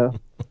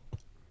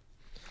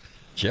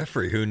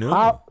 Jeffrey, who knew?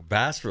 How-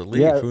 Bass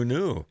Relief, Yeah. who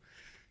knew?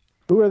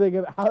 How are they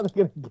gonna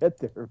get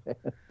there, man?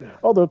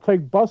 Oh, they'll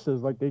take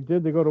buses like they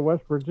did to go to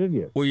West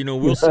Virginia. Well,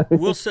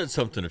 Will said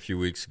something a few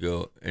weeks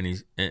ago,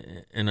 and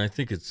I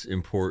think it's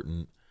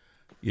important,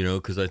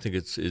 because I think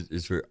it's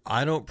very.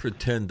 I don't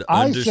pretend to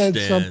understand. I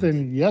said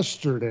something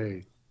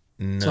yesterday,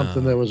 No,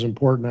 something that was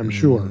important, I'm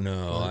sure.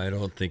 No, I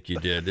don't think you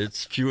did.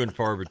 It's few and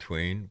far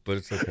between, but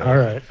it's okay. All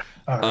right.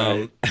 All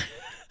right.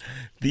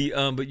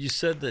 But you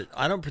said that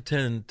I don't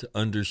pretend to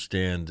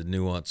understand the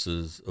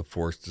nuances of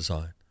force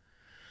design.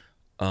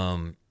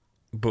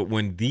 But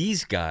when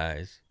these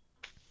guys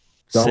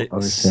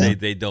say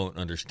they don't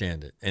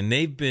understand it, and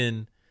they've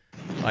been,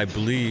 I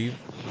believe,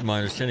 my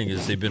understanding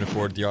is they've been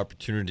afforded the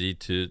opportunity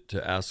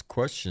to ask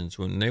questions.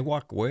 When they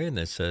walk away and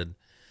they said,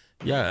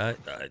 "Yeah,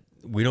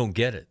 we don't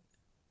get it,"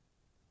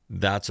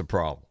 that's a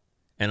problem.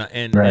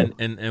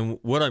 And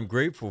what I'm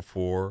grateful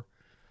for,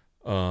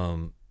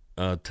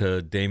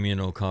 to Damien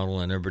O'Connell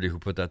and everybody who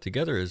put that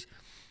together is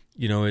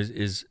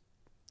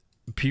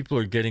people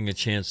are getting a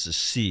chance to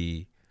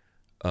see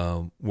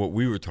what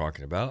we were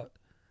talking about,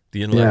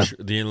 the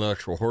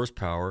intellectual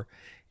horsepower.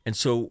 And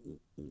so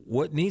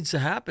what needs to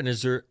happen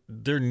is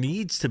there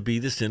needs to be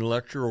this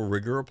intellectual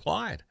rigor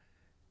applied.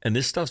 And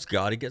this stuff's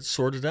got to get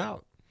sorted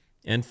out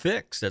and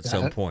fixed at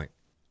some point.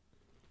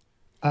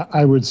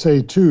 I would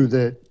say, too,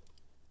 that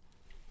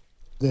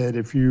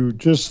if you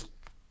just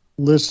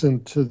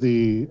listen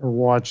to or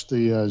watch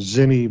the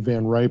Zinni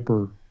Van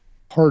Riper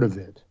part of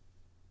it,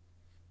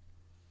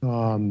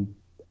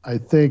 I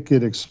think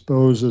it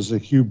exposes a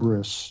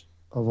hubris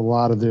of a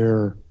lot of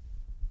their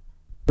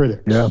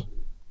critics. Yeah.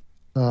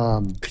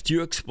 Could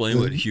you explain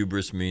what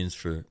hubris means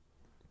for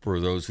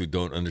those who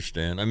don't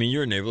understand? I mean,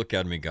 you're a Naval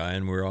Academy guy,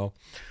 and we're all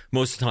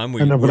most of the time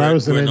I know, but I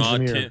was an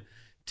engineer.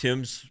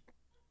 Tim's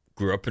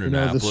grew up in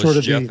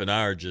Annapolis. Jeff and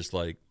I are just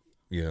like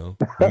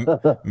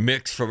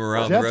mixed from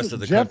around the rest of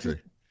the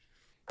country.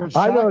 What's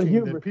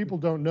shocking that people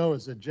don't know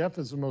is that Jeff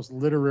is the most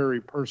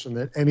literary person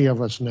that any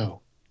of us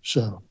know.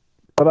 So.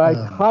 But I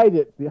hide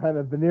it behind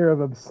a veneer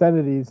of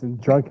obscenities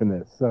and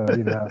drunkenness. So,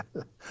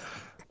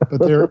 But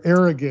their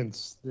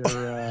arrogance,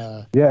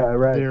 their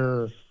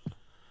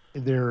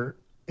their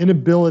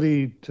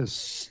inability to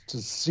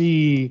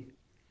see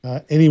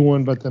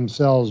anyone but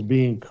themselves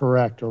being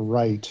correct or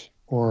right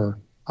or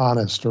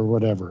honest or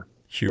whatever.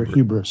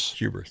 Hubris.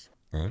 Hubris.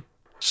 Right.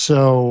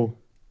 So,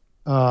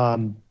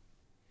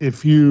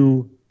 if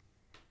you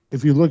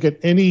look at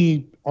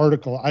any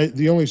article,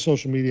 the only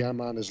social media I'm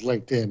on is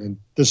LinkedIn, and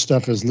this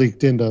stuff is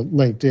leaked into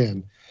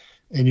LinkedIn,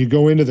 and you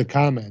go into the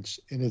comments,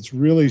 and it's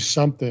really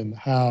something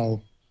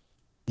how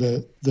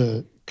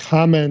the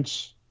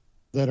comments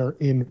that are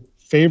in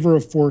favor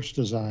of force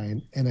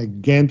design and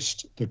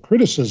against the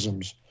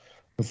criticisms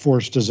of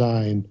force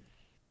design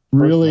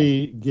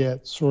really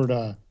get sort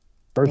of,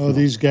 oh,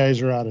 these guys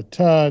are out of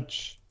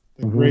touch,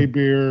 the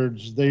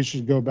graybeards, they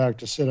should go back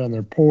to sit on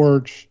their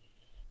porch,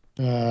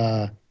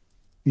 yada,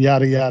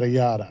 yada,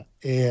 yada.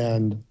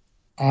 And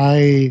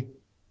I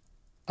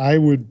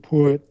would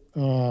put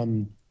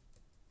General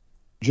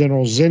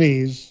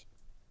Zinni's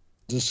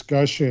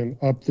discussion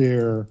up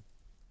there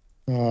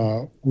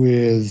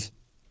with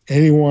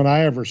anyone I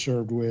ever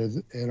served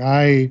with. And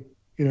I,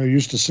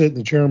 used to sit in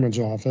the chairman's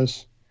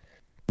office.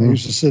 I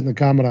used to sit in the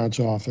commandant's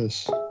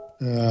office.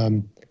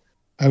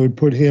 I would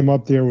put him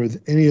up there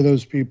with any of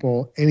those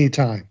people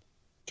anytime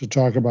to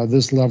talk about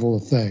this level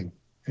of thing.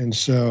 And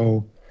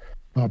so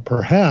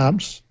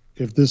perhaps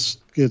if this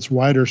gets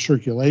wider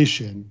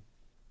circulation,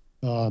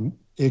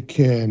 it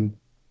can,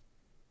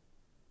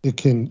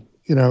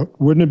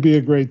 wouldn't it be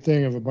a great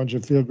thing if a bunch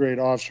of field grade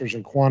officers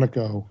in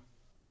Quantico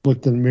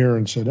looked in the mirror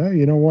and said, hey,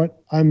 you know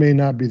what? I may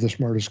not be the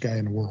smartest guy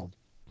in the world.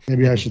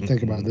 Maybe I should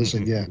think about this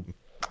again.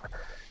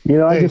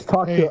 I just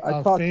talked to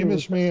a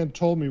famous man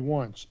told me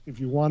once, if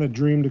you want a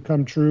dream to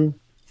come true,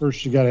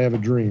 first you got to have a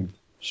dream.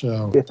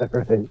 So, yeah,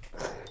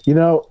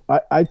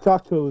 right. I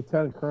talked to a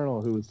lieutenant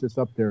colonel who was just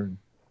up there, and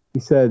he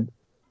said,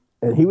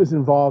 and he was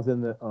involved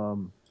in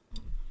the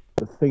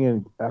thing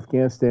in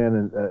Afghanistan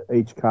and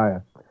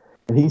HKIA,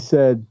 and he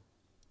said,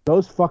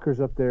 those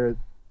fuckers up there,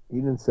 he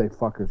didn't say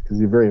fuckers because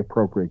he's a very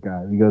appropriate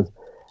guy. He goes,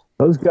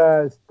 those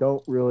guys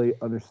don't really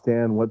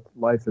understand what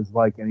life is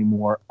like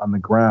anymore on the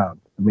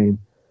ground. I mean,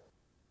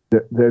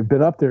 they've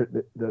been up there.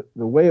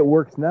 The way it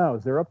works now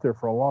is they're up there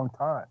for a long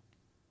time.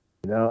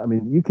 I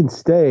mean, you can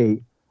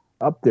stay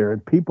up there,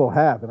 and people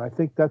have. And I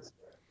think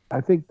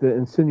the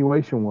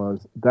insinuation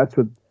was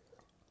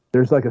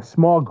there's like a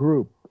small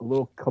group, a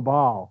little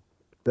cabal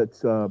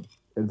that's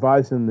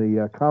advising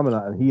the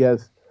commandant, and he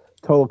has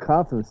total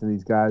confidence in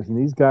these guys. And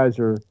these guys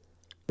are,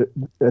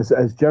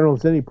 as General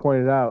Zinni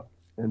pointed out,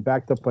 and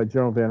backed up by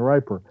General Van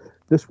Riper,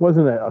 this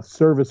wasn't a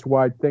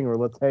service-wide thing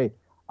or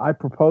I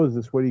propose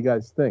this, what do you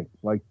guys think?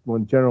 Like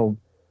when General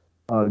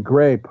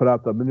Gray put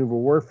out the maneuver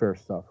warfare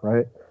stuff,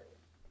 right?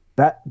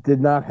 That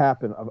did not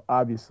happen,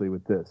 obviously,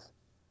 with this,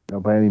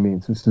 by any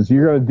means. This is,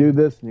 you're going to do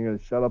this, and you're going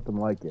to shut up and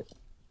like it.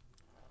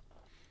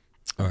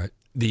 All right.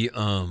 The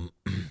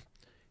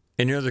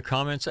any other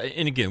comments?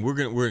 And again, we're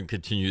gonna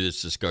continue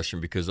this discussion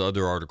because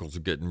other articles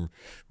are getting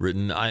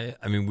written. I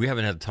mean, we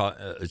haven't had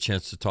a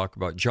chance to talk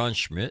about John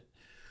Schmidt,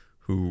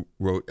 who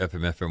wrote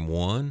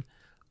FMFM1,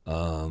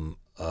 and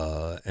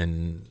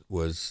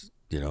was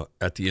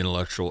at the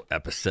intellectual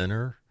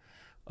epicenter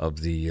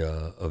of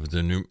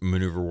the new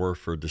maneuver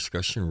warfare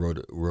discussion.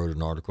 Wrote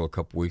an article a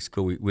couple weeks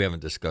ago. We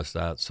haven't discussed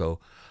that, so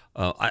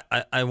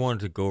I wanted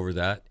to go over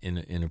that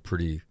in a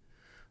pretty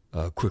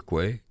quick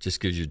way.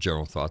 Just gives you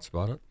general thoughts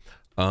about it.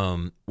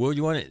 Will,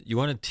 you want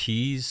to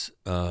tease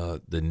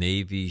the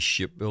Navy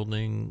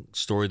shipbuilding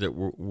story that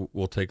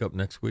we'll take up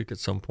next week at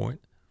some point?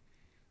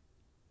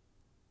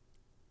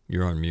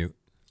 You're on mute.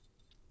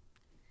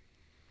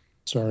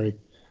 Sorry.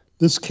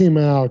 This came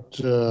out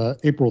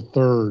April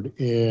 3rd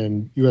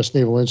in U.S.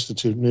 Naval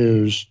Institute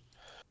News.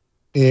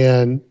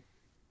 And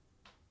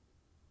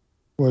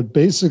what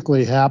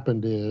basically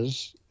happened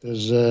is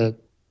that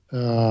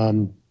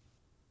the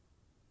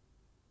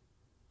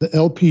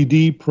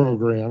LPD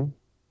program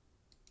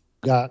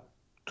got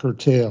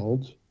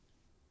curtailed.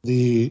 What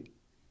do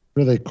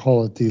they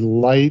call it? The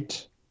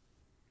light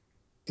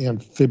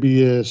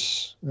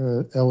amphibious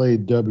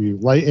LAW,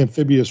 light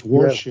amphibious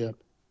warship,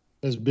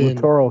 has been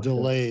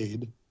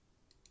delayed.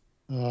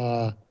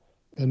 And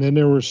then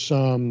there were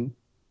some,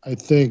 I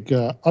think,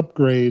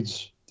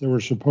 upgrades that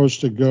were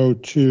supposed to go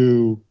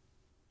to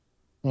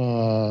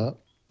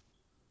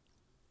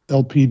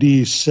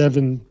LPD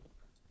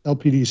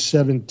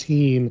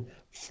 17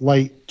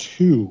 Flight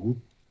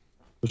 2.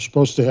 We're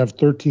supposed to have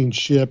 13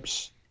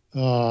 ships.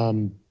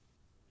 So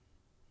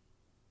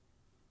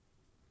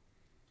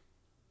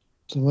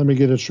let me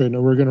get it straight.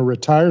 Now, we're going to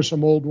retire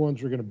some old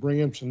ones. We're going to bring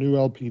in some new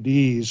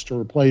LPDs to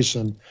replace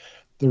them.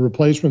 The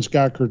replacements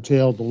got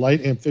curtailed. The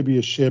light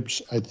amphibious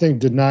ships, I think,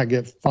 did not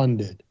get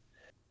funded.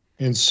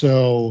 And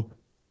so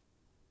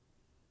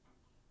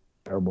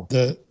terrible.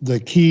 The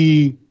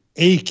key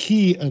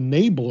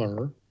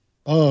enabler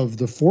of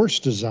the force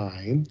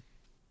design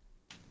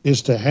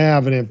is to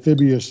have an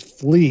amphibious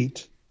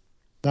fleet,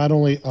 not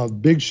only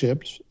of big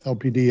ships,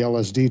 LPD,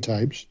 LSD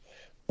types,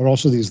 but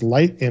also these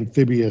light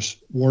amphibious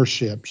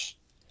warships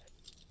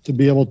to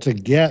be able to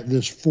get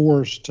this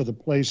force to the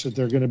place that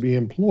they're going to be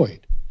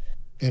employed.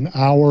 And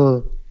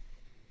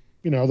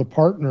the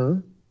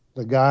partner,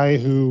 the guy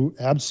who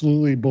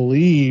absolutely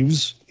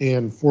believes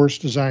in Force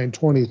Design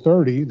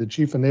 2030, the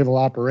Chief of Naval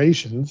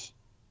Operations,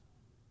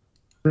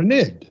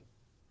 reneged.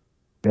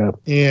 Yeah.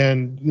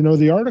 And,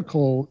 the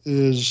article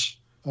is,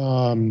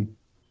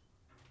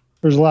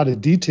 there's a lot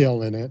of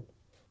detail in it.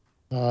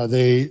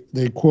 They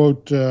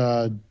quote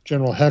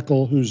General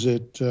Heckel, who's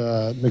at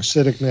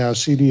McCittick now,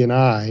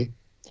 CD&I.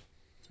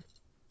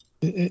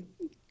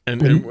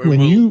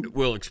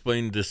 We'll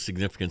explain the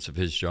significance of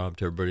his job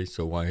to everybody.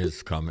 So why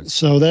his comments?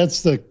 So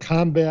that's the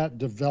Combat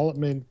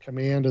Development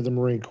Command of the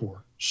Marine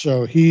Corps.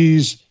 So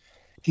he's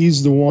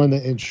the one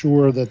that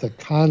ensures that the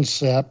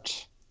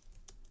concept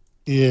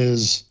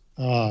is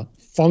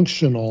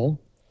functional,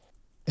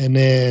 and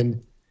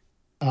then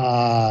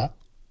at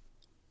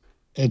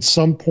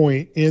some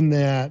point in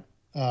that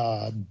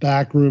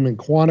back room in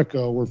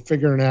Quantico, we're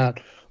figuring out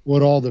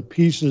what all the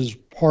pieces,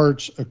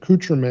 parts,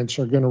 accoutrements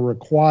are going to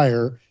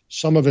require.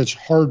 Some of it's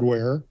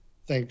hardware,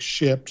 think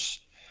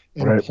ships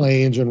and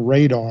planes and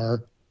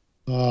radar,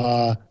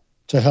 to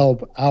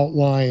help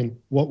outline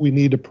what we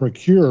need to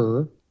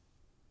procure.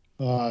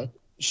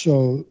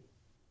 So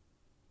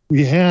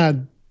we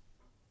had,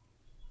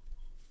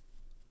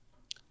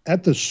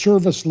 at the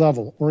service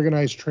level,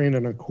 organize, train,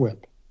 and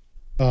equip.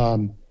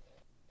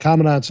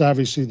 Commandant's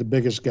obviously the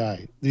biggest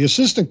guy. The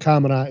assistant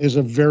commandant is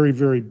a very,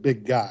 very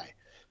big guy,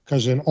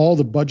 because in all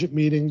the budget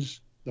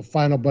meetings, the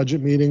final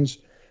budget meetings,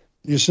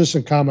 the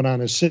assistant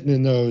commandant is sitting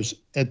in those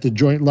at the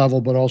joint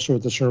level, but also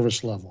at the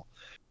service level.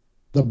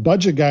 The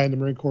budget guy in the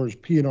Marine Corps is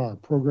P&R,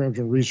 Programs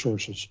and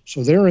Resources.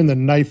 So they're in the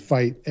knife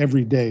fight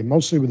every day,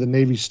 mostly with the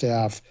Navy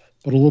staff,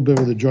 but a little bit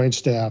with the joint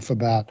staff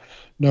about,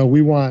 no,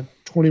 we want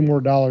 $20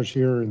 more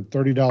here and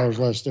 $30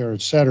 less there,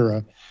 et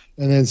cetera.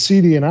 And then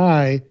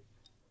CD&I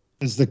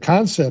is the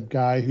concept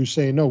guy who's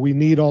saying, no, we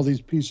need all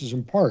these pieces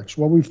and parts.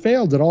 Well, we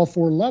failed at all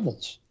four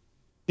levels.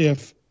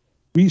 If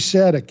we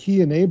said a key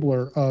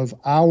enabler of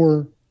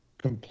our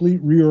complete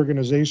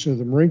reorganization of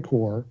the Marine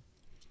Corps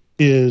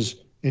is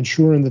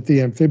ensuring that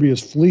the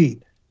amphibious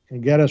fleet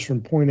can get us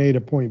from point A to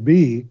point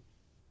B,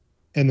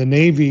 and the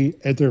Navy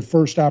at their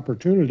first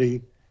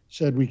opportunity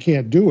said we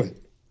can't do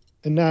it.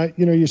 And now,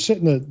 you sit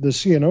in the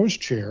CNO's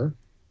chair,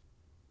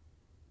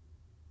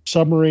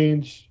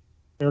 submarines,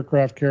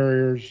 aircraft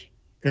carriers,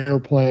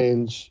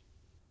 airplanes,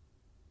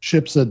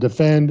 ships that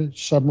defend,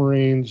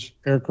 submarines,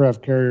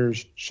 aircraft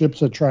carriers, ships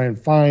that try and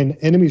find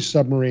enemy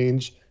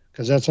submarines,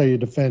 because that's how you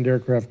defend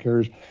aircraft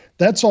carriers.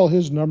 That's all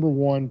his number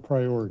one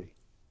priority.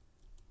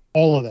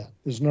 All of that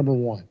is number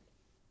one.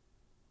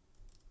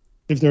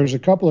 If there's a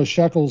couple of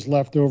shekels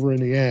left over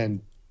in the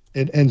end,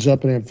 it ends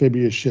up in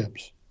amphibious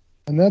ships.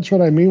 And that's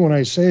what I mean when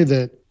I say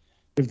that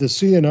if the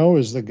CNO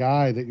is the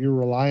guy that you're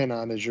relying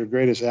on as your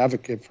greatest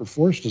advocate for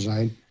force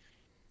design,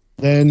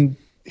 then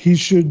he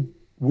should,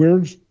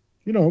 where's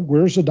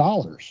the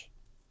dollars?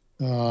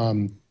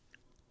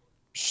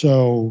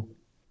 So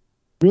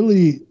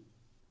really,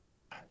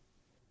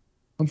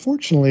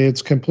 unfortunately,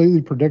 it's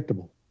completely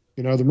predictable.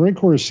 The Marine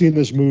Corps has seen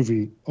this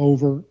movie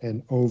over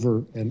and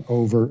over and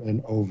over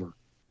and over.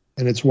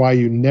 And it's why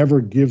you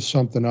never give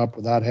something up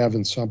without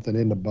having something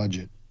in the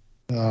budget.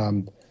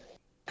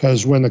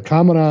 Because when the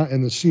Commandant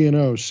and the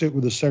CNO sit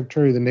with the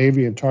Secretary of the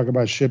Navy and talk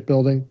about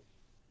shipbuilding,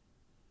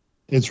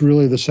 it's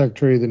really the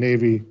Secretary of the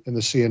Navy and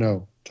the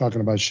CNO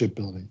talking about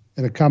shipbuilding.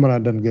 And the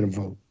Commandant doesn't get a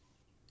vote.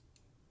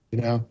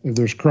 If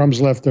there's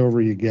crumbs left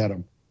over, you get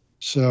them.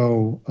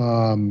 So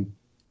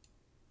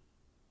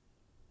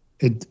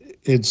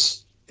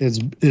it's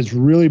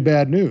really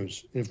bad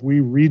news if we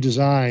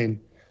redesign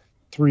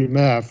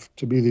 3MEF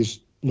to be these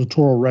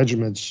littoral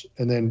regiments,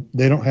 and then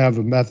they don't have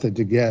a method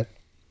to get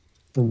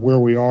from where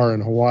we are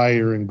in Hawaii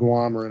or in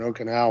Guam or in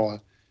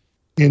Okinawa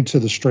into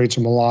the Straits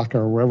of Malacca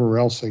or wherever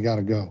else they got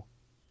to go,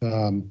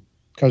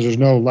 because there's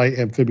no light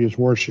amphibious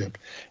warship.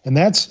 And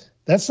that's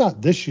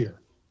not this year.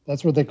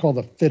 That's what they call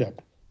the FYDP,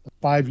 the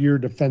 5-year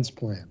defense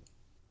plan.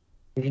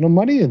 There's no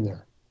money in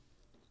there.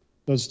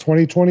 So it's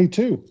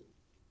 2022.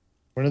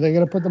 When are they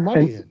going to put the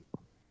money in?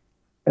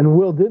 And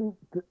Will, didn't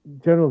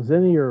General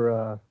Zinni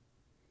or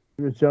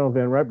General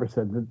Van Riper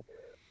said that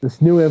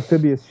this new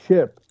amphibious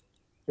ship,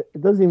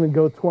 it doesn't even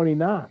go 20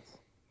 knots.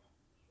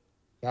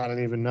 I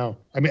don't even know.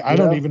 I mean, I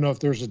don't even know if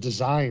there's a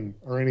design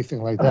or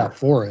anything like that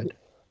for it.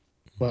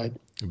 But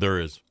there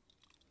is.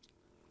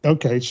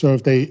 Okay, so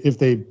if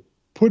they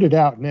put it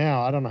out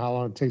now, I don't know how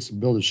long it takes to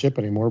build a ship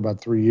anymore, about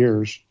 3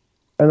 years.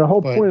 And the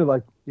whole point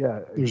of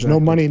there's no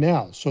money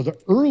now. So the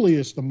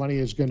earliest the money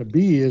is going to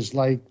be is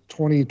like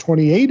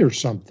 2028 or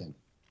something.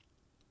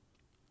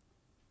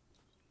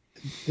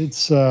 It's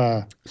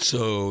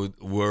so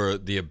where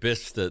the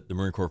abyss that the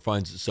Marine Corps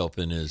finds itself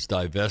in is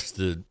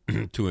divested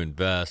to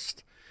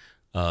invest.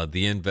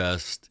 The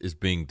invest is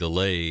being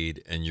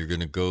delayed, and you're going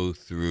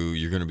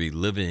to be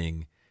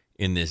living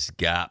in this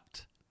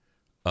gapped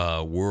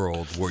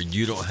world where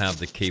you don't have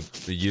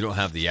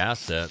the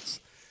assets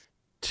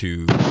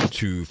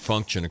to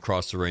function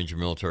across the range of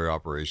military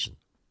operation.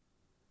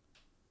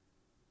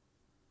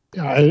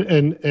 Yeah,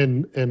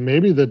 and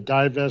maybe the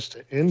divest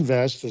to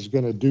invest is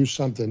going to do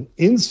something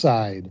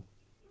inside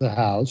the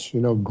house,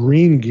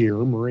 green gear,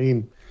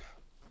 Marine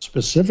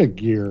specific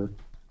gear.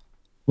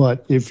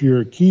 But if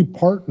you're a key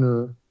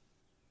partner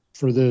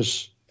for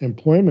this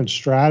employment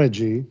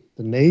strategy,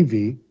 the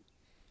Navy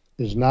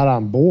is not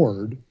on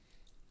board.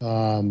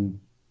 I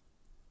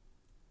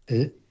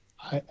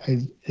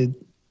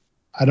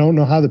don't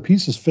know how the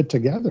pieces fit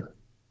together.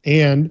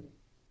 And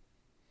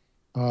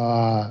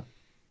the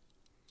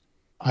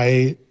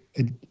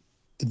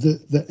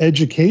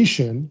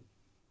education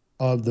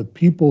of the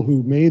people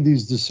who made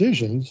these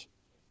decisions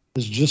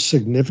is just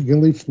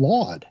significantly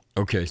flawed.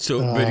 Okay,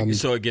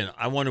 so again,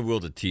 I wanted Will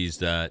to tease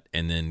that,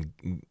 and then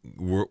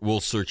we'll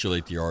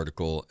circulate the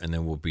article, and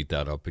then we'll beat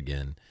that up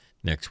again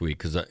next week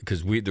because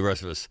the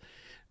rest of us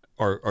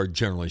are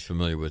generally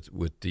familiar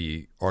with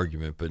the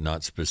argument, but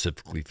not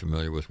specifically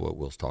familiar with what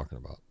Will's talking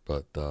about.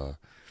 But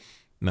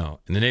no,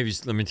 and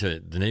let me tell you,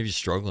 the Navy's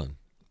struggling.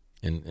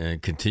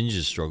 And continues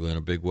to struggle in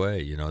a big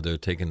way. They're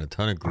taking a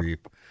ton of grief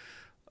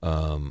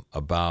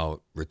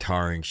about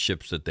retiring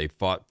ships that they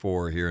fought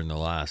for here in the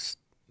last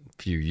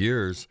few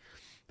years,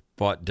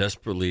 fought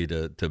desperately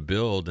to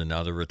build, and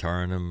now they're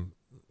retiring them,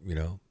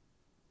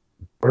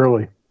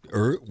 early.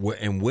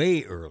 And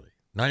way early.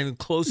 Not even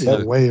close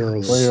to way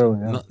early. Way early,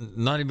 yeah.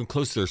 Not even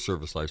close to their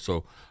service life.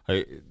 So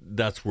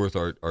that's worth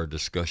our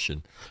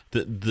discussion.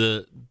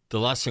 The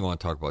last thing I want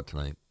to talk about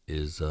tonight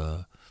is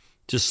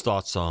just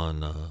thoughts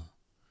on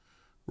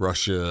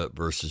Russia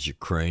versus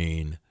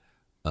Ukraine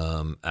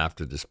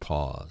after this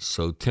pause.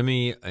 So,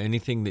 Timmy,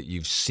 anything that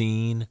you've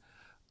seen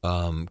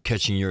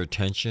catching your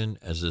attention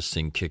as this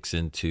thing kicks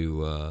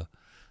into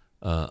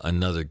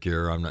another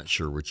gear? I'm not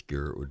sure which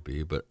gear it would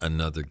be, but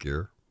another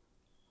gear.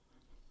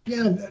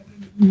 Yeah,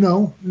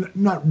 no,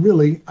 not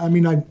really. I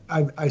mean,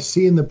 I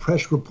see in the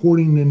press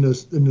reporting in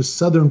the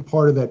southern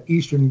part of that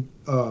eastern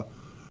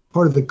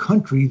part of the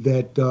country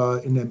that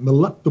in that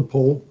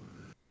Melitopol,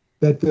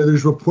 that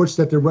there's reports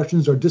that the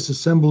Russians are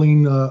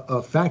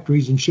disassembling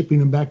factories and shipping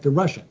them back to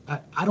Russia.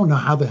 I don't know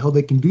how the hell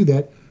they can do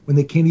that when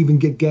they can't even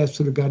get gas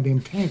to their goddamn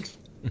tanks.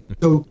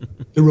 So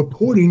the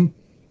reporting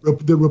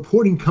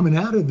coming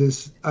out of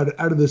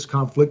this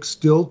conflict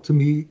still, to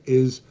me,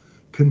 is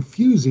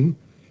confusing.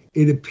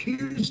 It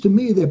appears to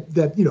me that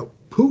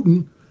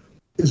Putin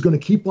is going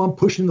to keep on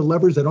pushing the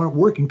levers that aren't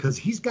working because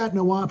he's got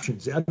no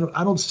options. I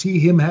don't see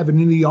him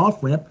having any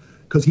off ramp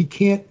because he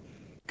can't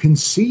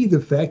concede the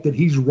fact that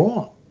he's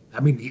wrong. I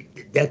mean,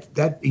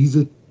 that he's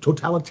a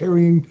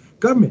totalitarian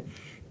government.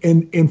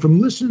 And from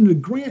listening to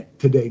Grant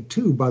today,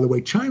 too, by the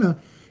way,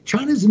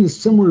 China's in a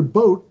similar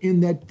boat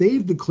in that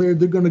they've declared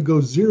they're going to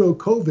go zero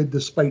COVID,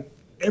 despite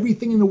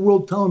everything in the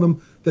world telling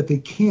them that they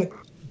can't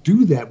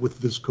do that with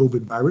this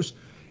COVID virus.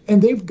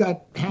 And they've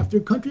got half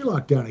their country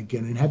locked down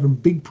again and having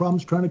big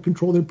problems trying to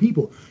control their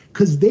people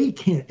because they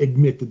can't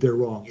admit that they're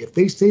wrong. If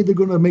they say they're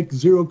going to make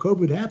zero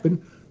COVID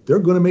happen, they're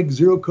going to make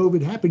zero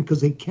COVID happen because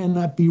they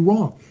cannot be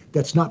wrong.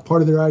 That's not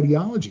part of their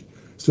ideology.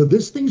 So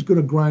this thing's going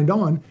to grind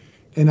on.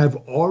 And I've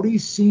already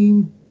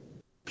seen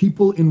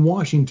people in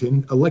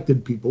Washington,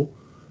 elected people,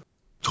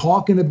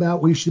 talking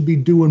about we should be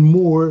doing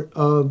more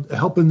of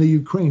helping the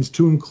Ukrainians,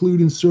 to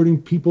include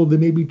inserting people that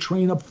maybe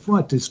train up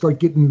front to start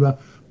getting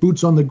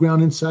boots on the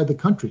ground inside the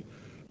country.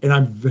 And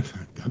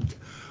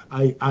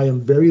I am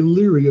very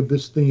leery of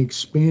this thing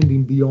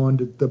expanding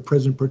beyond the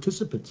present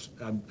participants.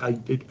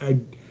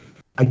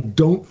 I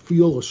don't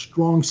feel a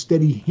strong,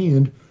 steady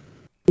hand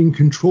in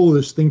control of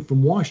this thing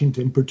from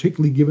Washington,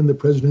 particularly given the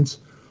president's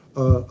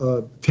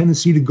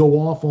tendency to go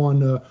off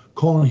on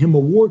calling him a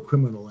war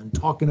criminal and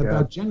talking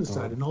about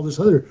genocide and all this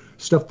other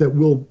stuff that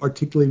Will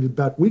articulated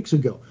about weeks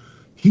ago.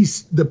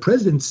 The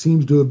president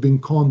seems to have been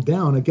calmed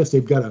down. I guess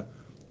they've got a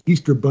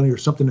Easter bunny or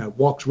something that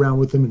walks around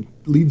with him and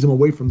leads him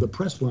away from the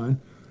press line.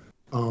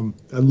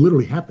 That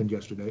literally happened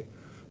yesterday.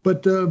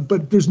 But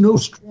there's no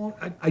strong.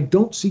 I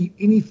don't see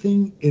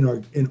anything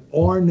in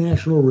our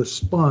national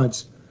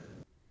response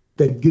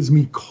that gives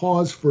me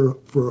cause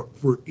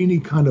for any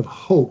kind of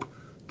hope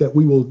that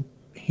we will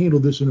handle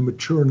this in a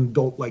mature and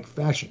adult-like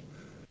fashion.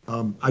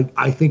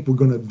 I think we're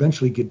going to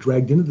eventually get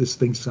dragged into this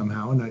thing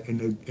somehow,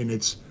 and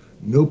it's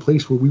no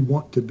place where we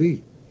want to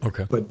be.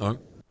 Okay. But all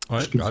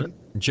right, got it.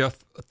 Jeff,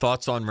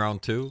 thoughts on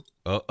round two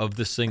of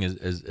this thing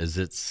as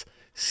it's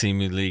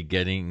seemingly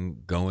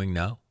getting going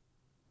now?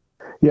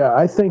 Yeah,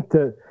 I think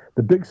the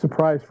big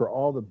surprise for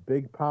all the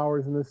big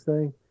powers in this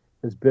thing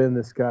has been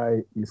this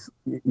guy,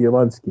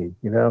 Zelensky.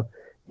 You know,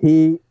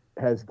 he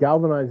has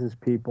galvanized his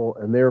people,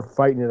 and they're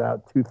fighting it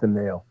out tooth and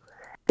nail.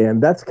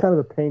 And that's kind of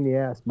a pain in the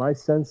ass. My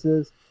sense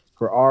is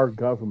for our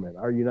government,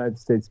 our United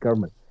States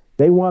government,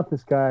 they want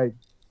this guy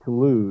to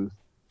lose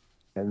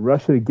and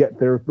Russia to get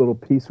their little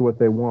piece of what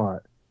they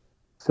want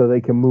so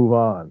they can move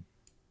on.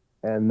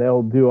 And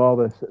they'll do all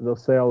this, they'll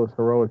say all this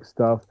heroic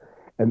stuff.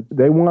 And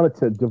they want it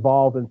to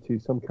devolve into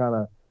some kind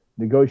of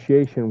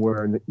negotiation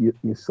where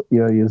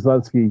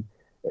Zelensky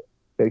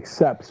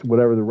accepts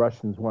whatever the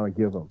Russians want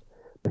to give him.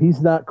 But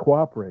he's not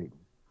cooperating.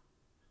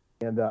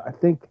 And I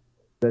think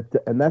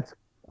and that's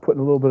putting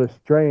a little bit of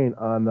strain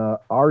on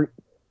our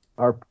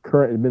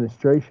current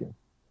administration,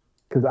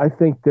 because I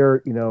think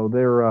they're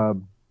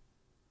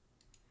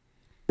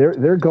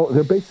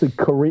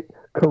basically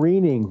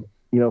careening,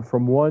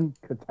 from one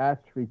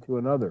catastrophe to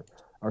another.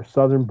 Our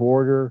southern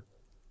border,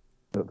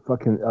 the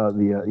fucking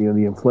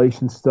the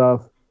inflation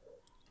stuff,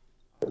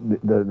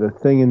 the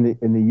thing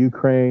in the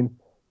Ukraine,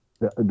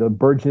 the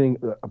burgeoning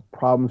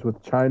problems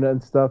with China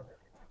and stuff.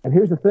 And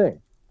here's the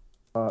thing.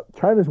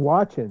 China's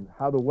watching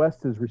how the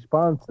West has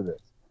responded to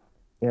this.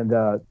 And,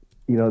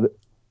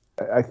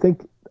 I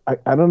think,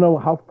 I don't know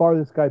how far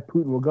this guy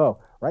Putin will go.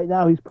 Right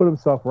now, he's put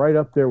himself right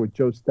up there with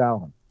Joe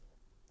Stalin.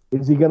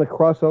 Is he going to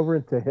cross over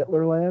into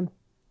Hitler land?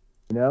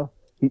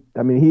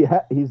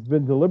 He's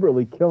been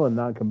deliberately killing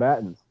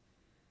non-combatants.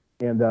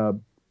 And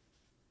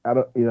I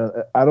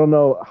don't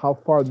know how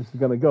far this is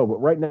going to go.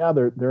 But right now,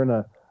 they're in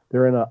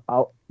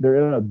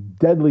a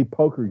deadly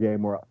poker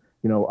game where,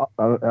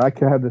 I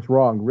could have this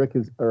wrong. Rick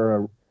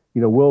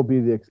will be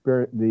the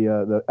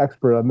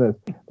expert on this.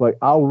 Like,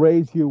 I'll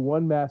raise you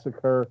one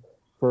massacre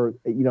for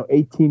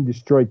 18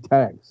 destroyed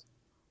tanks.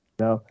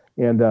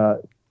 And the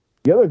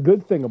other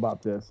good thing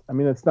about this,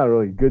 it's not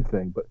really a good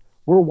thing, but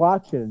we're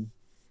watching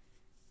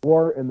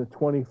war in the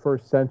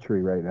 21st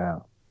century right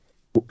now.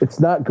 It's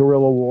not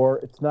guerrilla war.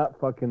 It's not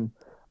fucking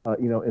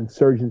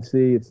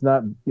insurgency. It's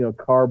not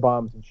car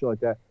bombs and shit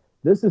like that.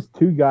 This is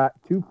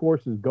two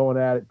forces going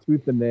at it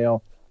tooth and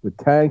nail with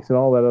tanks and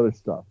all that other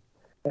stuff.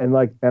 And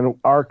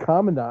our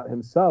commandant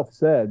himself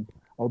said,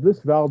 "Oh, this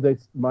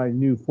validates my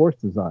new force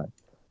design."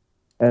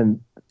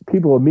 And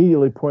people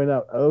immediately point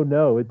out, "Oh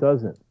no, it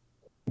doesn't,"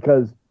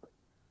 because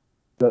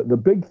the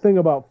big thing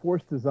about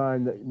force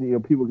design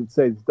that people can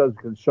say it does,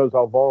 because it shows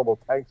how vulnerable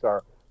tanks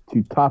are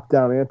to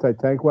top-down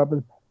anti-tank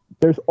weapons.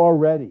 There's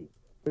already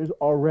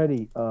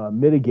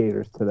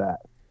mitigators to that.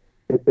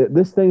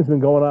 This thing's been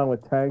going on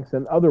with tanks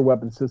and other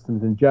weapon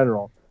systems in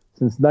general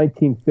since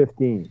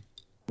 1915.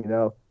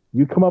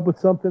 You come up with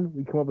something,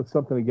 we come up with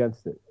something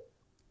against it.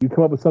 You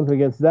come up with something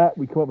against that,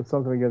 we come up with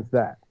something against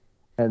that.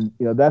 And,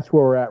 that's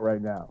where we're at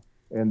right now.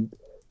 And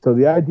so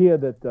the idea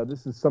that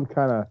this is some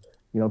kind of,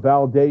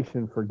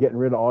 validation for getting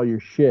rid of all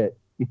your shit,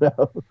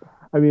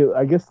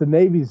 I guess the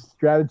Navy's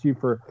strategy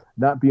for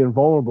not being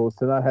vulnerable is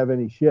to not have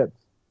any ships.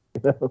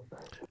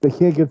 They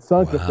can't get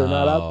sunk if they're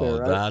not out there,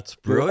 right? That's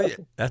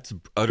brilliant. That's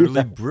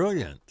utterly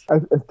brilliant.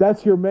 If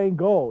that's your main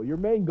goal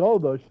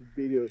though should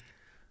be to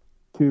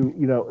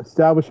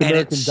establish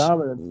American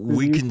dominance.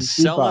 We can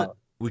sell it.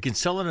 We can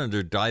sell it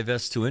under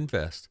divest to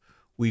invest.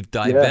 We've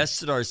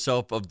divested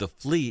ourselves of the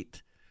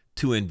fleet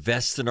to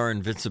invest in our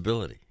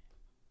invincibility.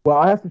 Well,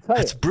 I have to tell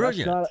you, that's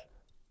brilliant.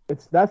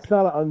 That's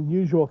not an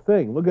unusual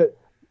thing. Look at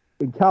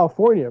in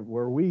California,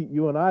 where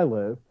you and I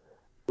live.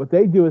 What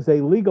they do is they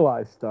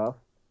legalize stuff,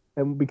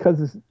 and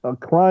because a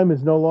crime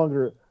is no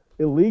longer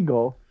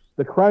illegal,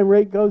 the crime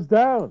rate goes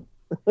down.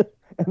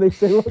 And they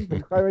say, look, the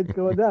crime rate's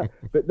going down,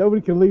 but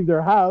nobody can leave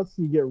their house.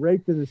 You get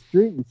raped in the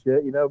street and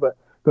shit, you know.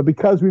 But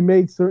because we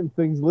made certain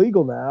things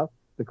legal now,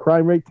 the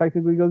crime rate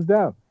technically goes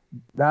down.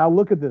 Now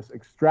look at this,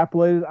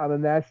 extrapolated on a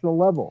national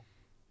level.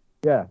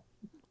 Yeah,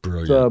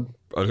 Brilliant,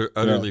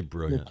 utterly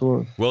brilliant.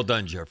 Well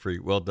done, Jeffrey.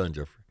 Well done,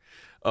 Jeffrey.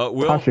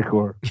 Will,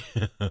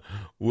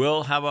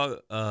 Will, how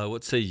about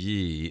what say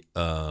ye?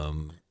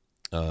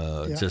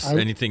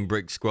 Anything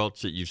break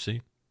squelch that you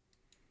see?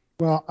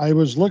 Well, I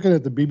was looking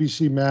at the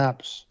BBC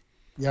maps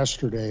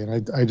yesterday,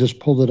 and I just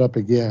pulled it up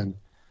again.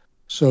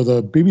 So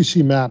the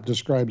BBC map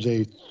describes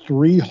a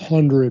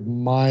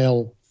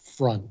 300-mile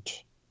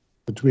front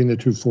between the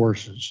two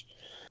forces.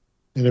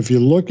 And if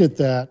you look at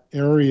that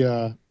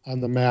area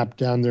on the map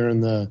down there in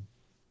the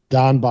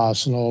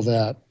Donbass and all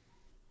that,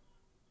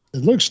 it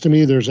looks to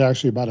me there's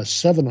actually about a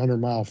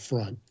 700-mile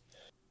front.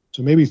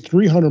 So maybe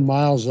 300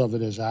 miles of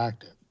it is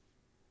active.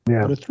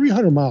 Yeah. But a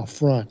 300-mile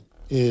front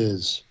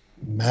is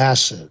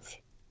massive.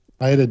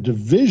 Right? A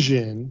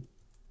division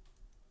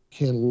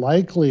can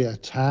likely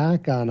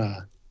attack on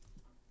a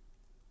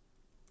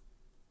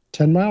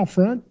 10-mile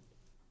front,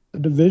 a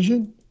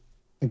division,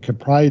 and could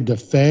probably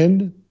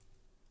defend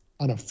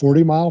on a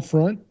 40-mile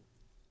front.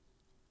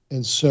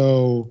 And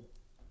so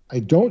I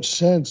don't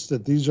sense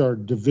that these are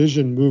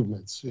division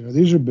movements. You know,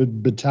 these are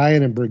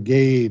battalion and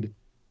brigade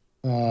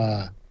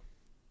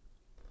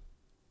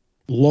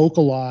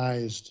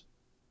localized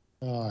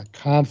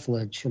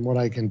conflicts from what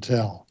I can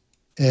tell.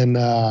 And,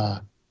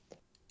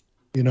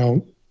 you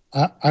know,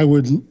 I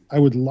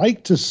would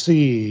like to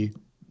see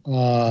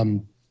a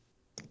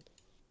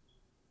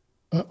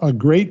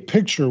great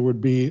picture would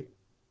be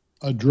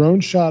a drone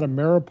shot of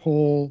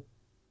Mariupol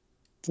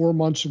 4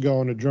 months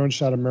ago and a drone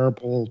shot of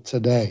Mariupol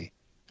today,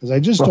 because I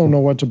just don't know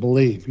what to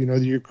believe. You know,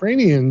 the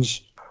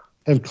Ukrainians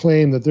have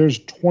claimed that there's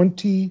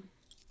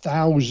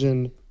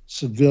 20,000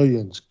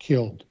 civilians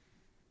killed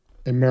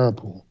in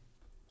Mariupol.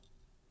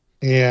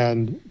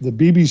 And the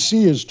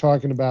BBC is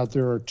talking about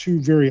there are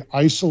two very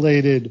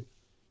isolated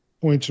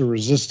points of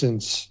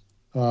resistance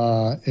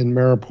in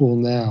Mariupol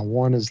now.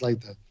 One is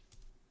like the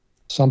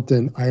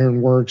something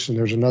ironworks, and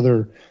there's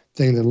another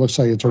thing that looks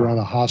like it's around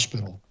a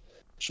hospital.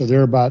 So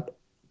they're about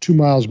 2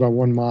 miles by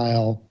 1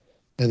 mile,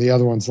 and the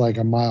other one's like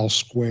a mile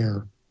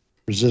square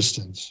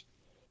resistance.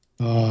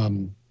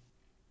 So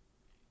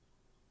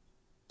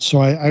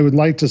I would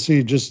like to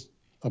see just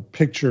a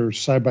picture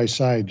side by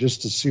side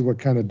just to see what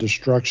kind of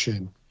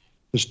destruction.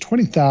 There's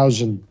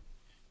 20,000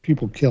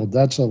 people killed.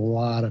 That's a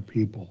lot of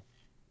people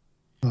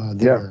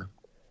there.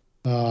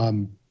 Yeah.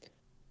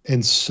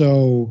 And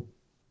so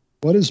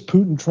what is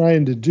Putin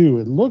trying to do?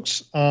 It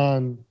looks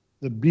on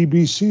the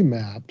BBC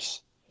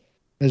maps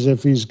as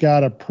if he's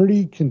got a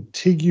pretty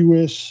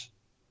contiguous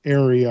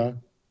area,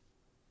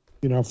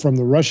 you know, from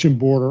the Russian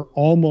border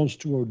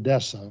almost to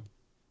Odessa.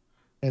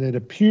 And it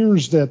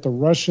appears that the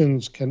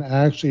Russians can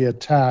actually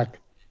attack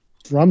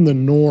from the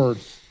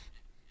north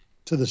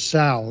to the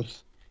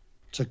south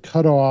to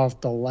cut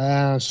off the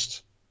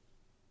last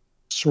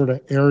sort of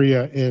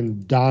area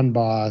in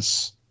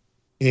Donbass.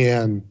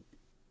 And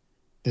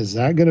is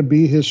that going to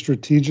be his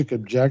strategic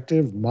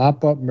objective?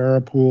 Mop up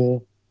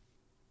Mariupol,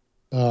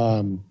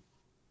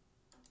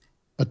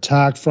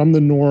 attack from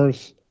the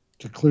north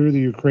to clear the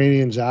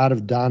Ukrainians out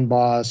of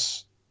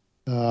Donbass,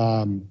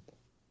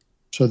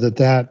 so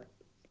that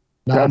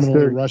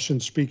nominally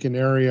Russian-speaking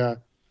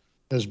area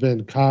has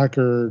been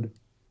conquered,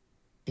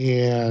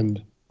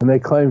 and they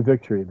claim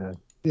victory then.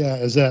 Yeah,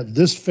 is that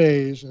this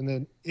phase, and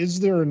then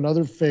is there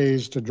another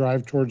phase to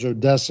drive towards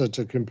Odessa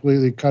to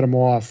completely cut them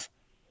off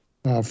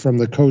from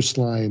the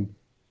coastline?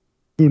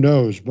 Who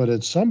knows? But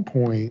at some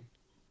point,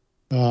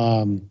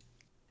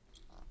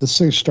 this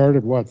thing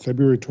started,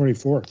 February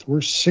 24th. We're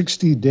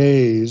 60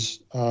 days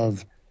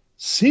of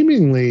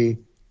seemingly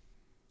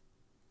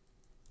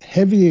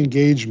heavy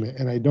engagement,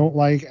 and I don't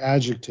like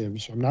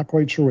adjectives. I'm not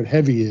quite sure what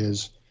heavy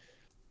is,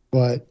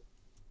 but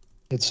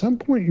at some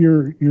point,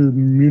 your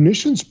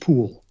munitions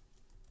pool,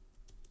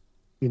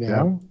 you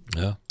know,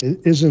 it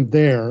isn't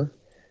there.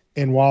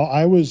 And while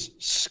I was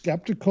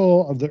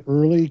skeptical of the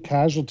early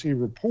casualty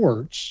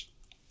reports,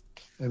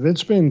 if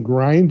it's been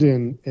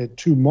grinding at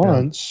 2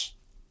 months,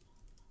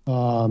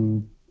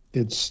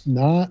 it's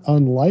not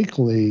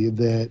unlikely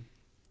that,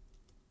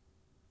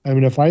 I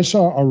mean, if I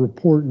saw a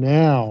report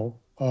now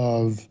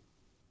of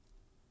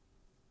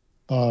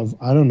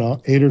I don't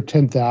know, 8 or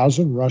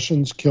 10,000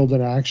 Russians killed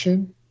in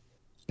action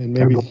and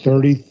maybe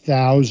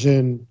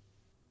 30,000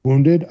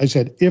 wounded, I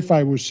said, if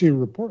I would see a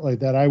report like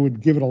that, I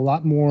would give it a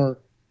lot more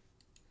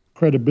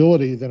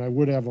credibility than I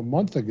would have a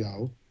month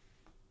ago.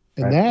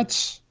 And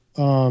that's,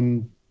 you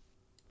know,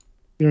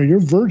 you're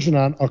verging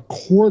on a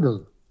quarter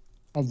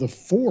of the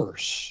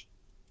force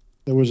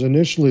that was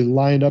initially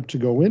lined up to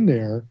go in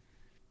there.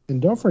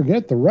 And don't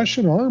forget, the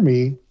Russian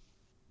army,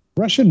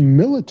 Russian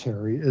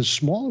military is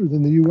smaller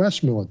than the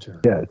U.S. military.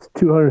 Yeah, it's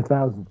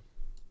 200,000.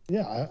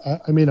 Yeah,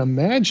 I mean,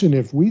 imagine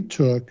if we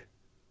took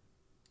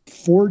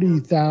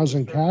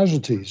 40,000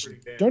 casualties.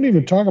 Don't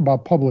even talk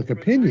about public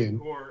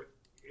opinion.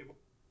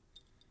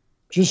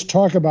 Just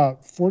talk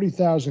about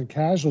 40,000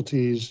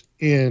 casualties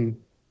in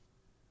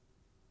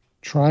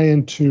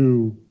trying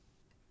to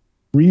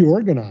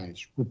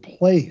reorganize,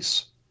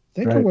 replace.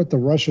 Think of what the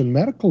Russian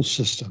medical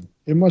system,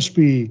 it must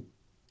be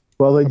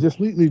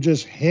completely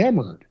just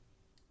hammered.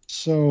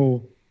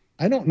 So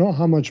I don't know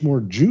how much more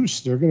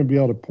juice they're going to be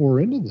able to pour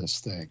into this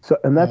thing. So,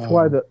 and that's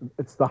why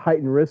it's the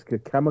heightened risk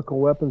of chemical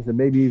weapons and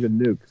maybe even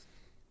nukes.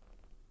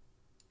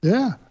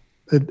 Yeah.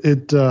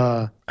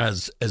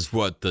 As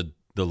what the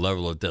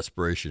level of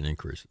desperation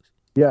increases.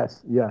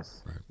 Yes.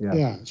 Right.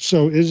 Yeah.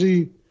 So is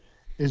he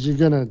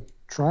going to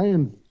try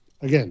and,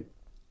 again,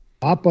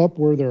 mop up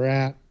where they're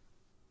at,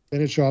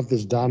 finish off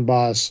this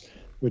Donbass,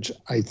 which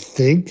I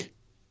think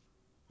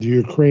the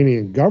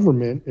Ukrainian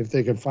government, if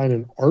they can find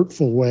an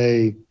artful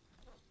way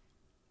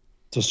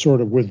to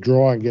sort of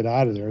withdraw and get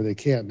out of there, they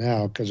can't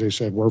now because they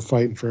said we're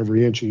fighting for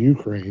every inch of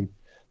Ukraine.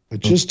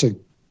 But just to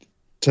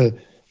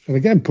and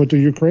again, put the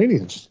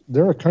Ukrainians,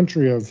 they were a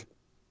country of,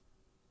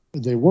 I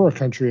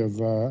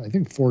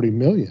think 40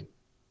 million.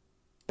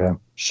 Yeah.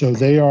 So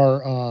they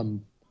are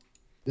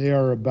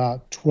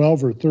about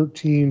 12 or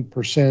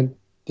 13%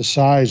 the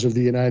size of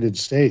the United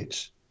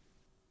States.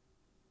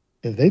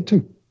 If they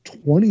took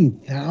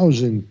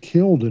 20,000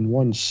 killed in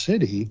one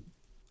city,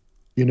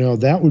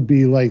 that would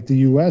be like the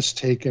U.S.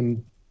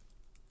 taking,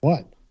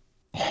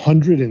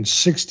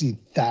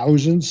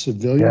 160,000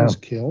 civilians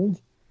killed?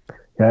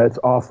 Yeah, it's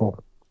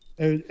awful.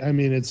 I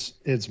mean, it's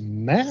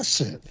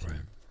massive.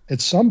 Right.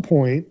 At some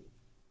point,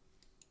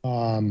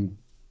 I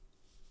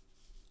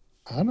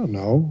don't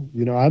know.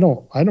 I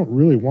don't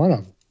really want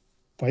to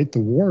fight the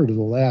war to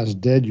the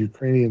last dead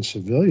Ukrainian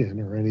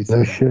civilian or anything.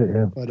 No shit,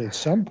 yeah. But at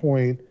some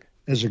point,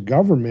 as a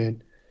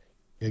government,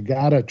 you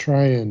gotta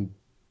try and,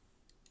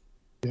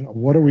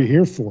 what are we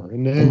here for?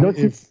 And then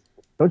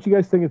don't you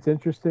guys think it's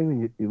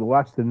interesting? You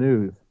watch the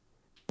news,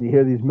 and you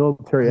hear these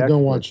military experts.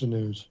 Don't watch the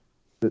news.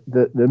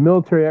 The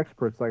military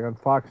experts, like on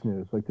Fox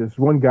News, like there's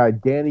one guy,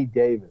 Danny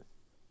Davis,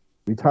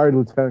 retired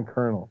lieutenant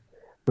colonel,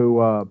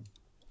 who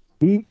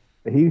he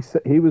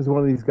was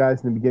one of these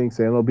guys in the beginning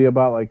saying it'll be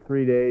about like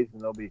 3 days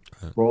and they'll be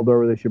rolled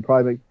over. They should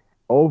probably make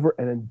over,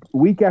 and then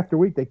week after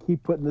week they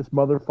keep putting this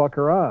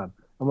motherfucker on.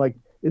 I'm like,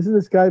 isn't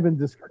this guy been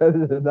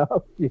discredited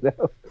enough?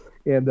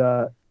 And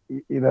but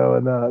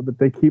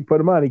they keep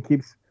putting him on.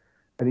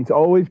 And he's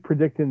always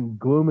predicting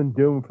gloom and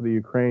doom for the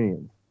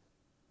Ukrainians.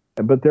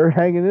 But they're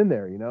hanging in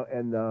there,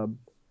 And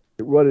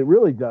what it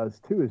really does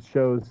too is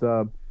shows,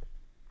 the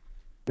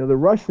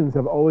Russians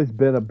have always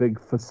been a big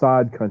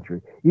facade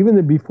country.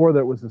 Even before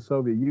that was the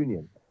Soviet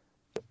Union.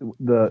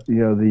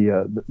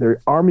 Their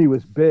army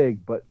was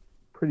big, but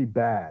pretty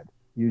bad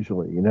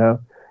usually, And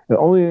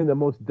only in the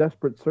most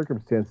desperate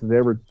circumstances they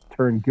ever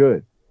turned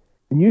good.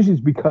 And usually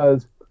it's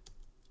because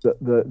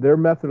their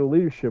method of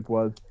leadership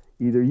was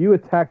either you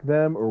attack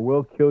them or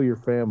we'll kill your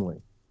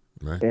family.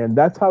 Right. And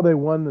that's how they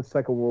won the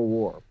Second World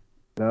War,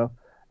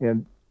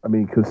 And I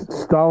mean, because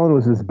Stalin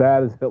was as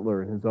bad as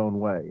Hitler in his own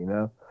way,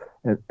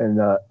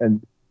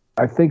 And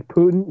I think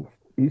Putin,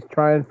 he's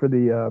trying for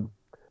the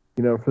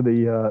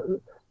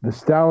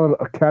Stalin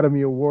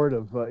Academy Award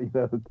of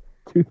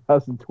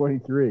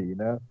 2023,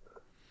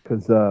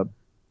 because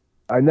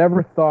I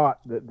never thought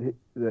that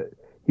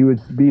he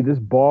would be this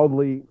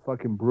baldly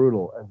fucking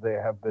brutal as they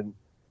have been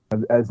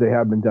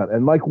done.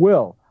 And like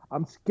Will,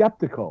 I'm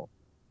skeptical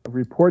of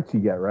reports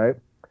you get, right?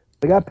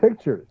 They got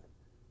pictures,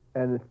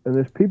 and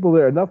there's people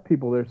there, enough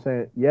people there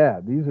saying, yeah,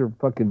 these are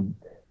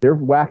they're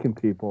whacking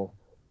people,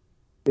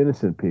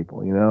 innocent people,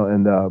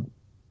 And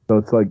so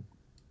it's like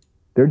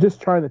they're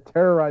just trying to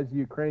terrorize the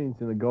Ukrainians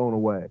into going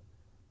away.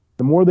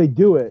 The more they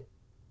do it,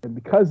 and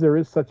because there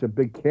is such a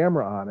big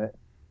camera on it,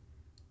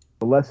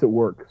 the less it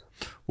works.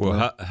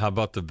 Well, how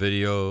about the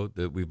video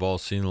that we've all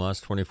seen in the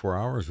last 24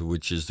 hours,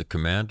 which is the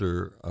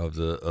commander of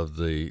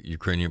the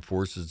Ukrainian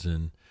forces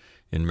in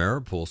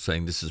Mariupol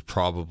saying this is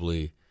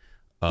probably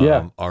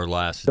our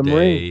last day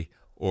Marine.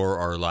 or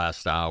our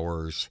last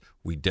hours.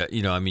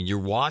 You're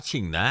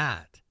watching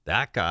that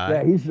guy.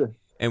 Yeah, he's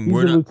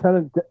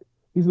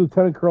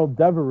Lieutenant Colonel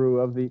Devereux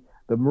of the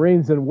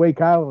Marines in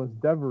Wake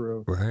Island.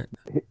 Devereux, right?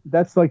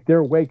 That's like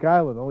their Wake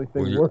Island. Only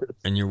thing worse.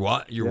 And you're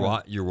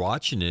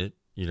watching it.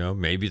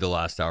 Maybe the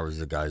last hours of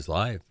the guy's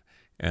life,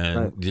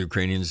 and the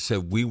Ukrainians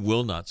said, "We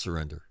will not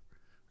surrender."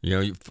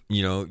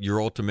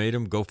 Your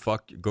ultimatum: go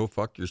fuck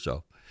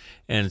yourself.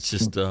 And it's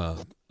just,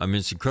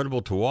 it's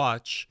incredible to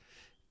watch,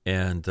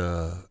 and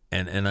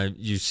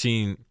you've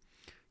seen,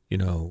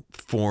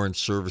 foreign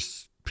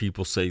service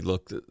people say,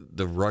 look,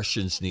 the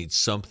Russians need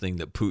something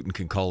that Putin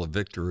can call a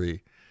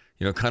victory.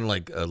 Kind of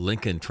like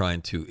Lincoln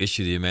trying to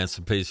issue the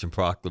Emancipation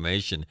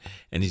Proclamation,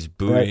 and he's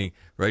booting,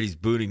 He's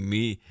booting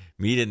meat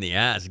in the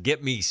ass.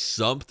 Get me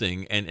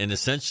something, and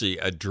essentially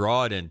a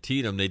draw at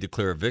Antietam, they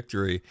declare a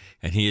victory,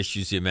 and he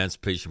issues the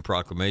Emancipation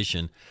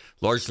Proclamation,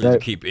 largely to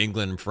keep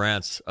England and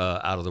France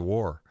out of the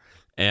war,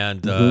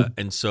 and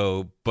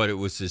so, but it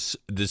was this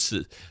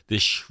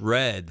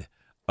shred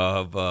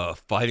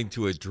fighting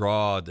to a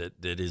draw that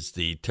is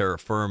the terra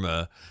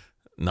firma,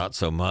 not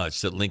so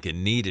much, that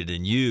Lincoln needed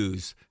and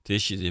used to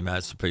issue the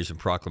Emancipation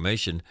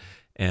Proclamation.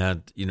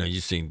 And,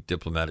 you've seen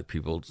diplomatic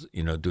people,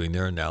 doing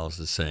their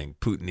analysis saying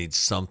Putin needs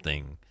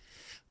something,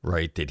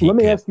 right? That he Let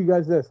me can't. ask you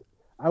guys this.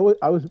 I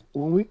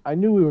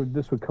knew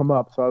this would come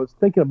up, so I was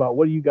thinking about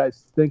what do you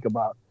guys think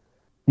about?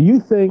 Do you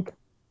think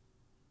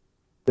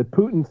that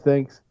Putin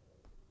thinks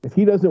if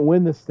he doesn't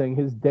win this thing,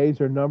 his days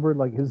are numbered,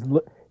 like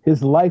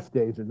his life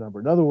days are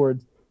numbered? In other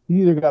words,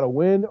 he's either got to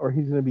win or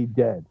he's going to be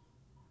dead.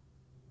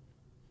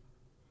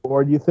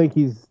 Or do you think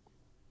he's,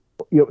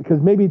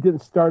 because maybe it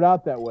didn't start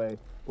out that way.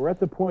 We're at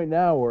the point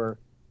now where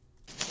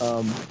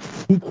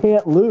he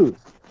can't lose.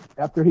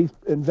 After he's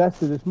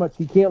invested this much,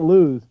 he can't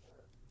lose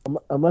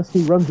unless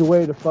he runs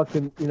away to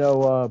fucking,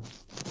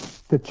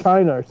 to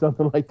China or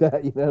something like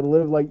that, to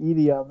live like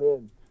Idi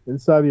Amin in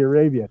Saudi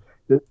Arabia.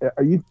 Do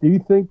you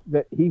think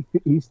that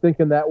he's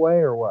thinking that way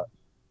or what?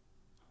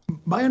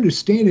 My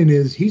understanding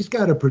is he's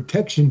got a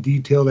protection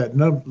detail that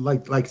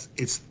like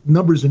it's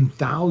numbers in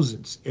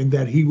thousands, and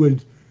that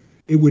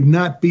it would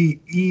not be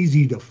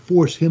easy to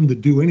force him to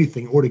do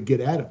anything or to get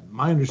at him.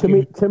 My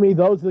understanding. To me,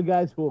 those are the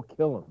guys who will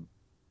kill him.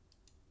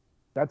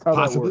 That's how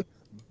Possibly.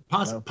 that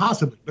works.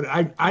 Possibly, but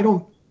I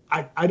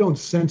don't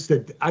sense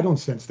that. I don't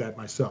sense that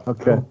myself.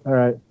 Okay, all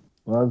right.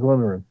 Well, I was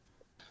wondering.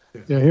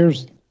 Yeah,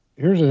 here's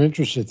an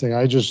interesting thing.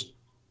 I just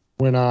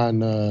went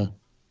on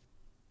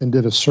and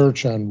did a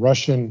search on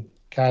Russian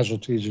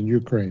casualties in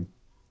Ukraine.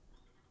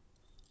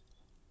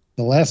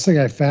 The last thing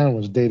I found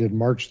was dated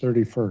March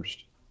 31st,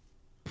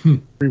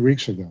 3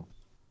 weeks ago.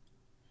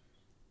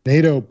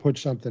 NATO put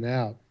something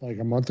out like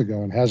a month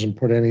ago and hasn't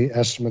put any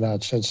estimate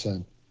out since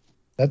then.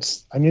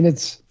 It's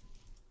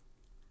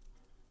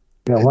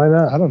why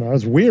not? I don't know.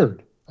 It's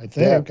weird, I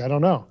think. Yeah. I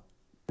don't know.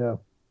 Yeah.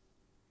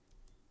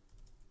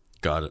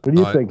 Got it. What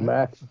do you think,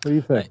 Max? What do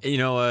you think? You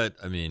know what?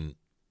 I mean,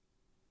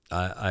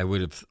 I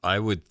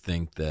would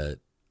think that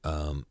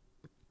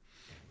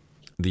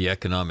the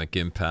economic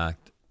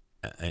impact,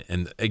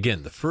 and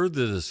again, the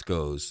further this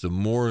goes, the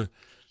more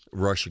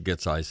Russia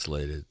gets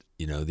isolated.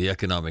 The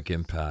economic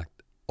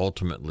impact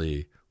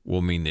ultimately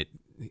will mean that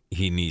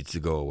he needs to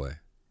go away.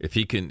 If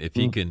he can,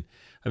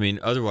 I mean,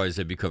 otherwise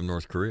they become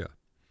North Korea.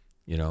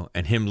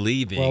 And him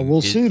leaving. Well,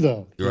 we'll see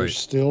though. They're right.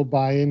 still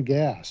buying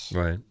gas.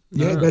 Right.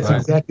 Yeah, that's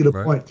exactly the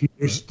point.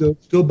 They're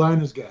still buying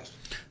his gas.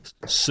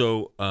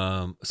 So,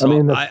 I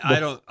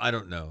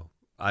don't know.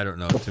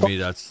 To me,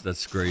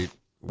 that's great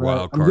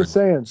wild card I'm just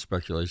saying,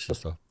 speculation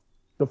stuff.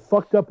 The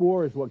fucked up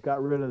war is what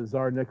got rid of the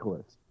Tsar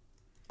Nicholas,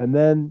 and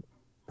then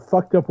the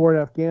fucked up war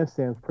in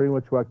Afghanistan is pretty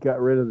much what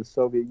got rid of the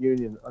Soviet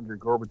Union under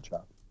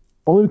Gorbachev.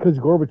 Only because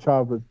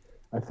Gorbachev was,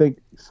 I think,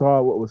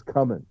 saw what was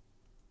coming.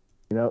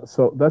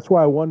 So that's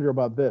why I wonder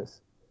about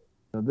this.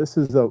 This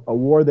is a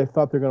war they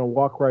thought they're going to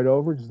walk right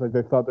over, just like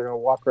they thought they're going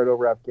to walk right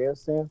over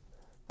Afghanistan,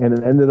 and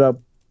it ended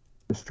up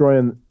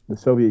destroying the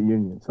Soviet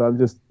Union. So I'm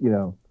just,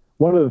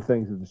 one of the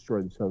things that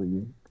destroyed the Soviet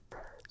Union.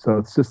 So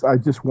it's just, I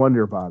just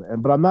wonder about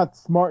it. But I'm not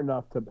smart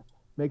enough to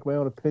make my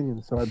own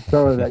opinion, so I'm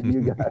throwing it at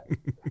you guys.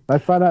 I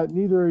find out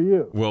neither are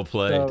you. Well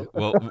played. So,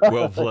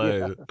 well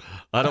played. Yeah.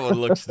 I don't want to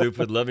look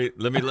stupid. Let me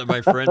let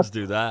my friends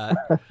do that.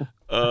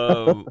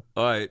 All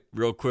right,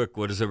 real quick.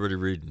 What is everybody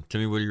reading?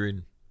 Timmy, what are you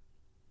reading?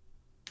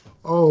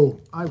 Oh,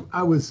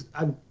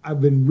 I've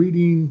been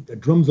reading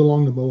Drums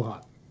Along the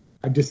Mohawk.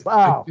 I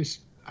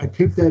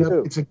picked that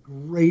up. It's a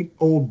great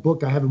old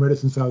book. I haven't read it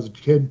since I was a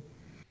kid.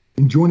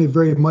 Enjoying it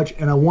very much,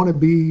 and I want to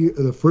be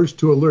the first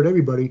to alert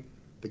everybody: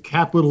 the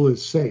Capitol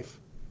is safe,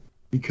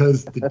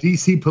 because the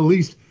D.C.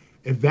 police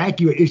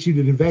issued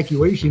an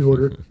evacuation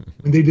order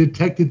when they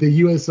detected the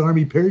U.S.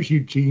 Army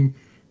parachute team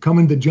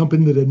coming to jump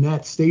into the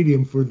Nat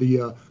Stadium for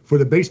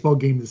the baseball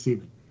game this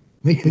evening.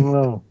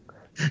 Wow.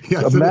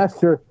 Yeah,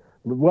 master,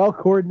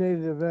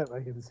 well-coordinated event,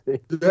 I can see.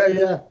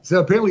 Yeah. So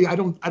apparently, I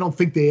don't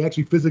think they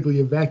actually physically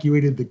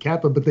evacuated the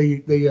Capitol, but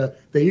they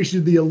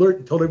issued the alert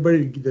and told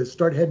everybody to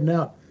start heading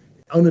out.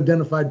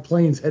 Unidentified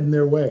planes heading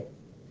their way.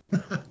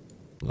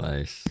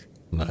 Nice.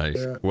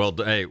 Yeah. Well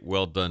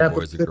done,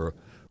 boys and girls.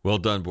 Well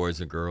done, boys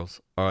and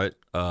girls. All right,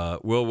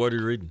 Will, what are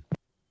you reading?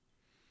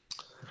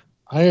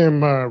 I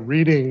am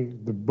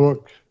reading the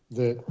book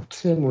that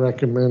Tim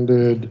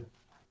recommended a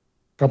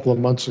couple of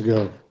months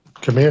ago,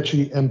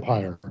 Comanche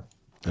Empire.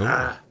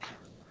 Oh.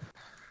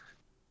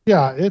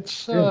 Yeah,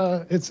 it's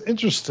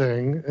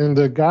interesting, and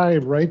the guy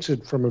writes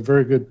it from a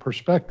very good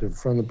perspective,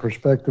 from the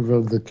perspective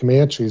of the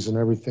Comanches and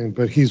everything.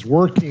 But he's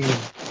working,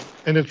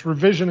 and it's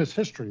revisionist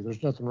history.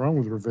 There's nothing wrong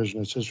with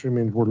revisionist history. I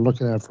mean, we're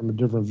looking at it from a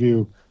different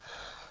view.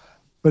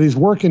 But he's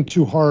working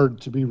too hard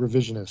to be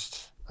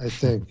revisionist, I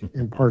think,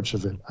 in parts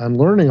of it. I'm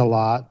learning a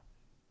lot,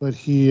 but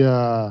he,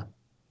 I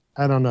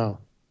don't know.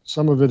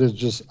 Some of it is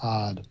just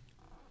odd.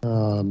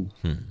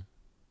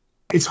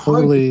 It's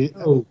hard to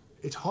know.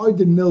 It's hard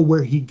to know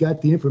where he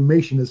got the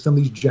information of some of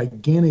these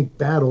gigantic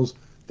battles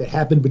that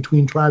happened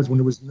between tribes when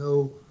there was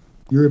no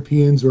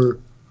Europeans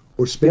or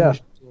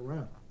Spanish people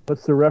around.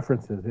 What's the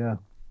references? Yeah.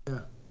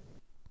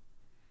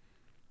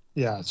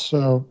 Yeah.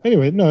 So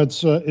anyway, no,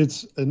 it's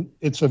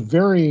a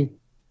very,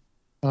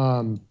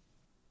 um,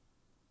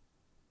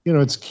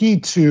 it's key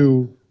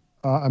to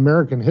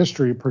American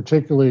history,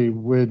 particularly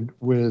with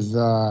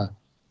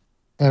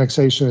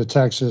annexation of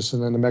Texas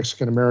and then the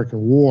Mexican American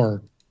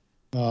War.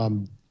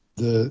 Um,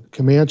 the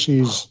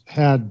Comanches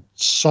had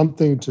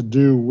something to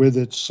do with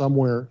it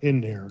somewhere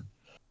in there.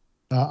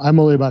 I'm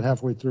only about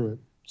halfway through it,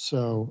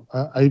 so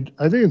I think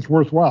it's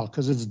worthwhile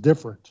because it's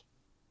different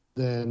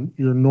than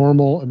your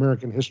normal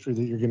American history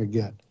that you're going to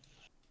get.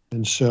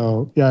 And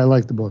so, yeah, I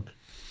like the book,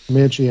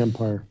 Comanche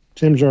Empire.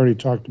 Tim's already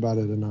talked about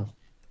it enough.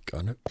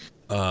 Got it.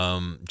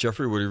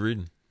 Jeffrey, what are you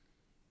reading?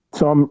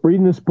 So I'm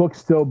reading this book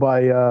still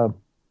by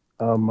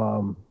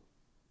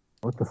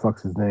what the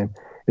fuck's his name?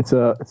 He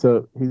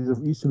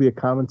used to be a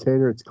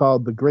commentator. It's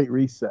called The Great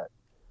Reset,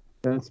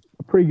 and it's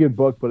a pretty good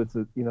book. But it's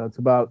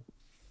about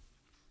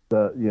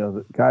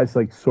the guys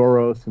like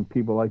Soros and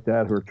people like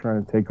that who are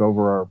trying to take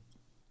over our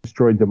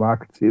destroy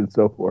democracy and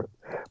so forth.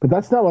 But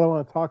that's not what I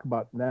want to talk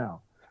about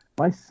now.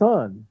 My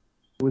son,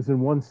 who was in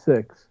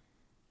 1-6,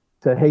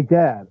 said, "Hey,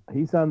 Dad,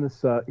 he's on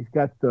this. He's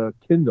got the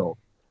Kindle,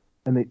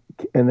 and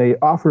they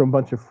offered him a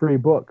bunch of free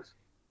books,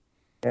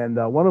 and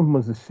one of them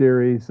was a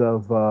series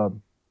of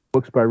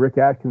books by Rick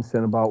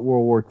Atkinson about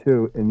World War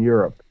II in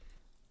Europe.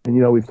 And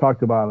we've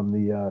talked about them.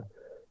 The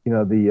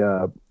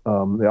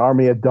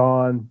Army at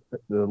Dawn,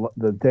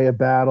 the Day of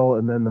Battle,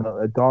 and then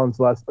at Dawn's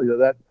Last.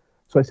 That.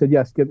 So I said,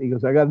 yes. He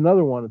goes, I got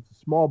another one. It's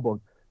a small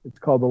book. It's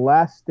called The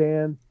Last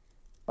Stand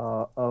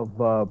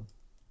of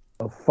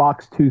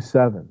Fox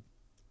 27.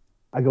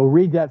 I go,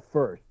 read that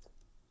first.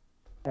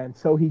 And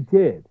so he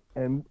did.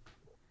 And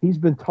he's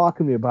been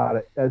talking to me about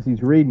it as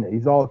he's reading it.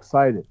 He's all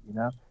excited,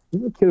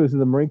 He's a kid who was in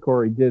the Marine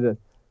Corps. He did a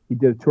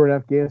tour in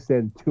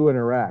Afghanistan, 2 in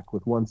Iraq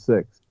with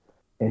 1-6.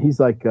 And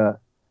he's like,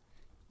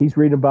 he's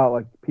reading about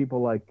like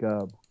people like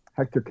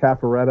Hector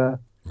Cafaretta,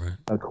 Right.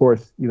 of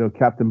course,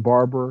 Captain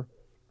Barber,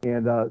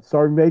 and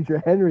Sergeant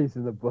Major Henry's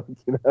in the book.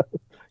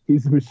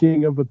 He's a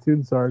machine gun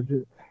platoon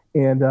sergeant,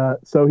 and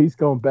so he's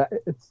going back.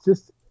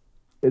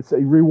 It's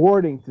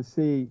rewarding to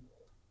see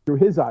through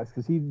his eyes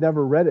because he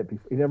never read it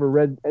before. He never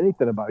read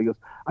anything about it. He goes,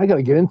 I got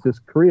to get into this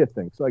Korea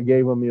thing. So I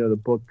gave him, the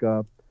book,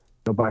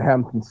 by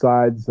Hampton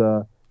Sides,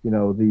 the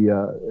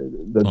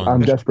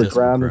On Desperate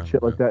Ground and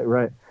shit like that,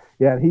 right?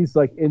 Yeah, and he's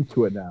like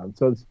into it now, and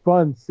so it's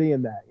fun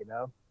seeing that,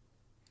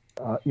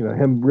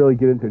 him really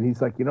get into it. And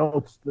he's like,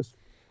 it's this.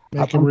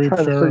 Make him read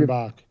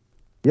Fehrenbach.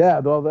 Yeah,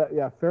 all that.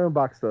 Yeah,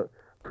 Fehrenbach's the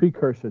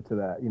precursor to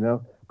that,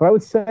 But I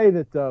would say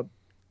that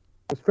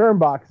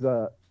Fehrenbach's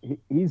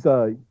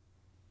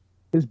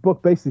his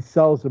book basically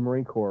sells the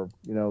Marine Corps,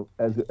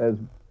 as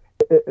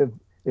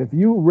if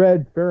you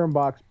read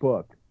Fehrenbach's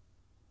book,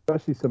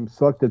 especially some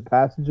selected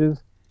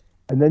passages,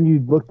 and then you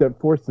looked at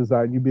force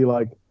design, you'd be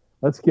like,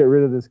 let's get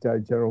rid of this guy,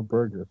 General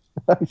Berger.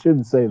 I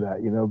shouldn't say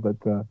that, but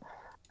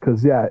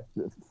because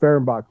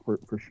Fehrenbach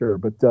for sure.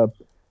 But so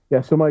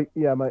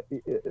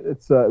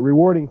it's a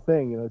rewarding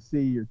thing,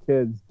 see your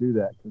kids do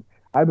that.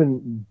 I've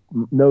been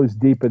nose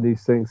deep in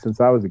these things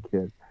since I was a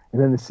kid,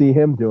 and then to see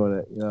him doing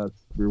it,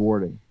 it's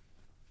rewarding.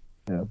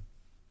 Yeah.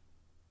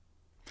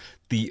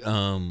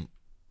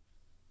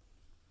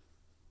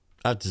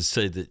 I have to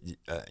say that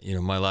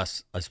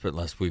I spent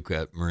last week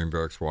at Marine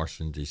Barracks,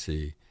 Washington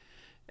D.C.,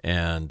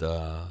 and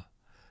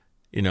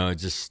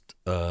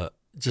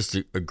just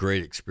a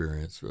great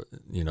experience.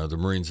 The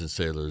Marines and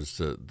sailors,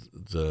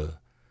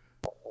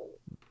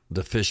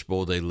 the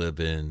fishbowl they live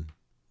in,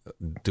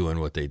 doing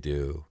what they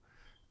do.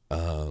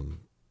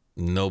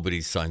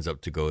 Nobody signs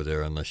up to go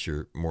there unless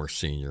you're more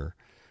senior.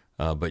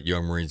 But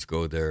young Marines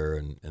go there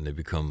and they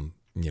become,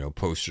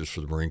 posters for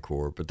the Marine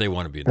Corps, but they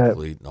want to be in the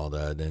fleet and all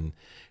that. And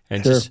sure.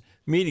 Just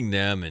meeting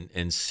them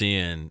and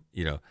seeing,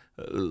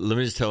 let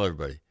me just tell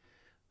everybody,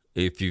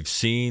 if you've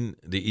seen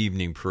the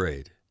evening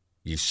parade,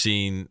 you've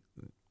seen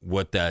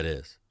what that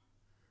is.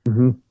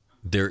 Mm-hmm.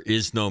 There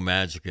is no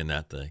magic in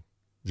that thing.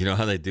 You know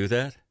how they do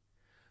that?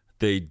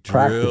 They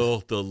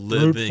drill the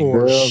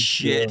living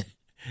shit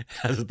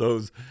out of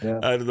those.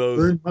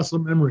 Very muscle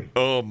memory.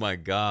 Oh my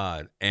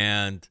God!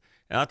 And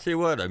I'll tell you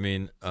what. I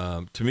mean,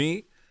 to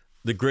me,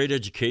 the great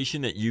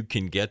education that you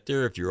can get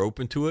there if you're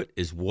open to it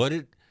is what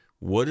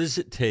does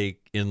it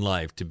take in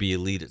life to be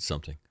elite at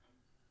something?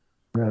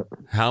 Yeah.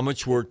 How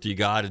much work do you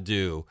got to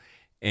do?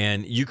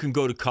 And you can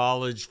go to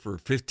college for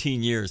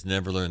 15 years and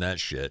never learn that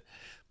shit.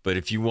 But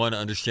if you want to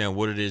understand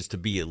what it is to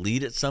be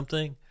elite at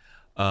something,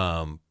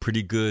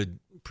 pretty good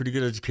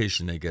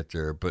education they get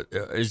there. But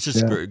it's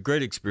just a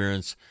great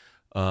experience.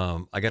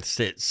 I got to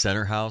stay at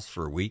Center House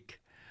for a week.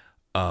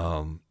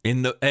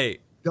 In the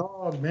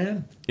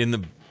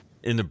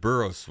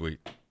Burrow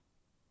Suite.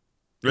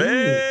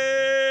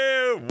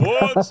 Hey,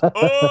 what's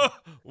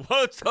up?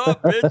 What's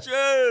up,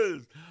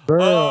 bitches?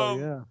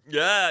 Burrow,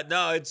 yeah.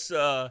 No, it's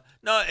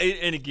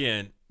and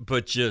again,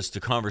 but just the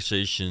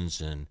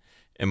conversations and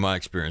my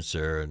experience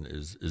there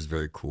is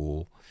very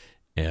cool,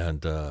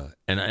 and I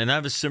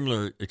have a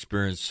similar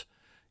experience.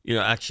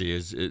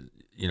 Actually,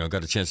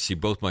 got a chance to see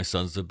both my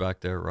sons live back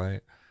there,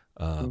 right?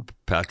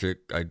 Patrick,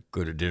 I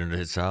go to dinner to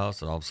his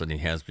house, and all of a sudden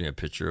he hands me a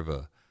picture of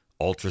a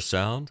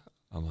ultrasound.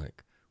 I'm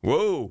like,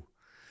 whoa!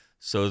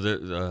 So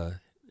they're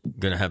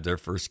gonna have their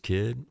first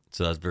kid,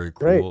 so that's very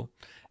cool.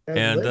 Great.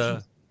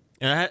 And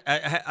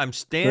I'm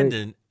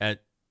standing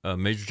at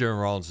Major General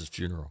Rollins'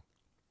 funeral.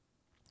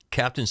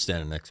 Captain's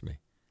standing next to me,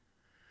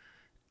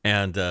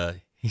 and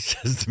he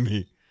says to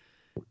me,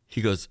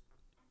 he goes,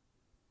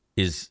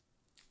 "Is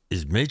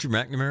Major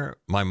McNamara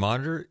my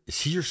monitor?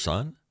 Is he your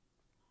son?"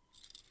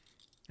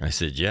 I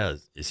said, "Yeah."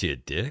 "Is he a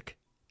dick?"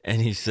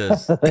 And he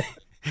says,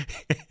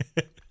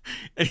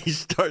 and he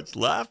starts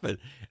laughing,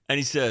 and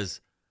he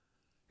says,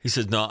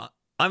 "No,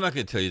 I'm not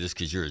going to tell you this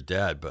because you're his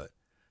dad, but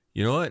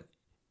you know what?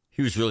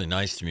 He was really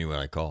nice to me when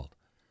I called,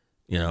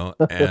 you know."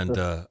 And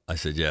I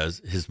said, "Yeah,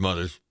 his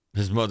mother's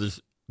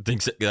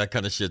thinks that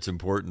kind of shit's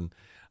important."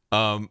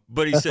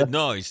 But he said,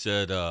 no, he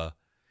said,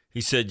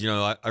 you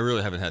know, I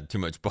really haven't had too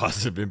much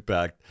positive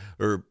impact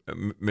or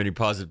many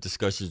positive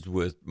discussions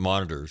with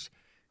monitors.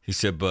 He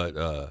said,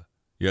 but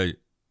yeah,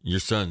 your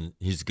son,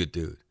 he's a good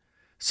dude.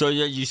 So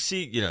yeah, you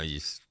see, you know,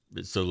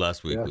 so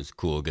last week was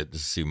cool getting to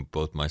see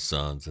both my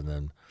sons, and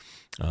then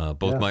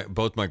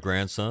both my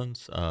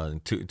grandsons,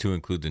 to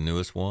include the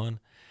newest one,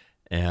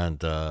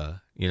 and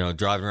you know,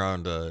 driving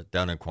around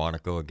down in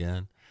Quantico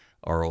again,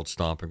 our old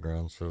stomping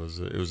ground. So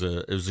it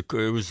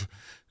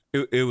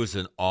was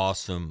an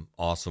awesome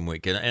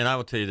week, and I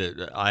will tell you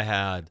that I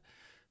had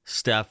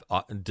staff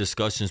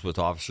discussions with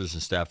officers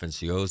and staff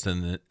NCOs,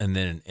 and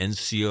then an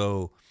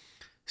NCO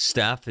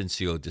staff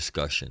NCO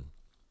discussion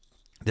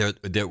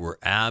that were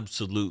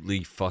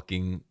absolutely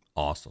fucking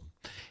awesome.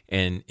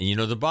 And you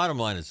know, the bottom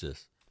line is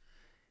this: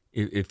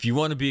 if you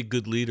want to be a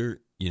good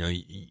leader, you know,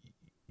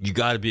 you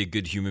got to be a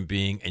good human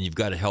being, and you've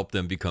got to help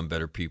them become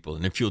better people.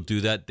 And if you'll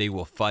do that, they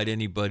will fight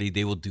anybody.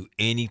 They will do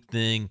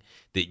anything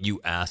that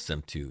you ask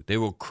them to. They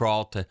will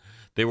crawl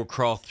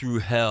through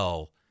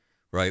hell,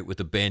 right, with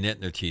a bayonet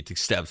in their teeth to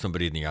stab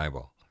somebody in the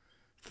eyeball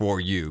for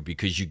you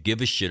because you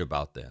give a shit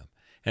about them.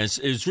 And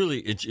it's really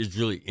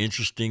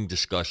interesting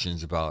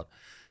discussions about,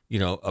 you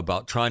know,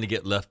 about trying to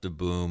get left of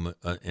boom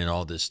and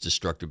all this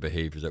destructive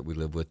behavior that we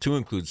live with, to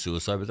include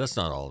suicide. But that's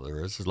not all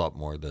there is. There's a lot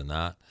more than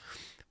that.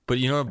 But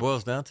you know what it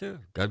boils down to?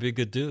 Got to be a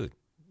good dude,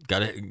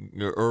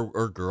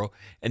 or girl,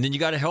 and then you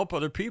got to help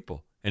other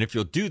people. And if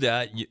you'll do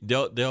that,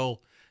 they'll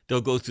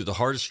go through the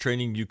hardest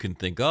training you can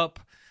think up,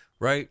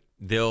 right?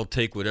 They'll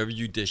take whatever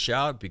you dish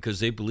out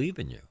because they believe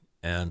in you.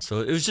 And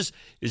so it's just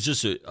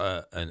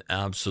an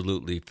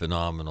absolutely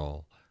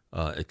phenomenal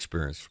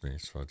experience for me.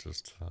 So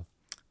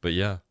but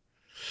yeah,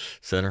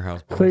 Center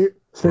House Boys.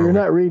 So you're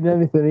not reading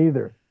anything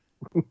either.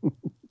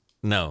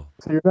 No.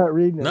 So you're not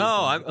reading.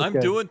 No, anything. I'm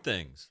doing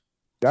things.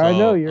 So I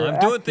know I'm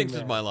doing things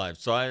with my life,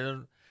 so I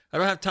don't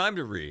have time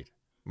to read.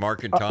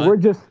 Mark and Time.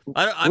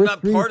 I'm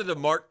not part of the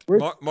Mark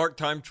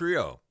Time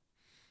trio.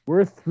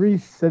 We're three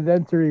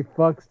sedentary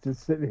fucks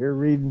just sitting here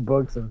reading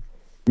books, and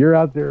you're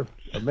out there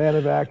a man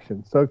of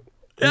action. So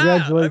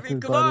congratulations, I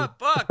mean, come buddy.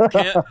 on,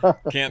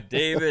 fuck. Camp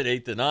David,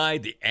 8th and I,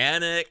 The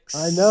Annex.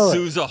 I know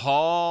Sousa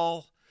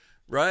Hall,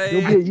 right?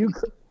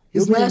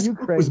 His last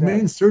book was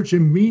Man's Search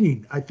and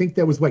Meaning. I think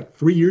that was like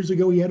 3 years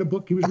ago. He had a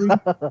book he was reading.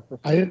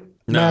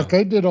 Mac,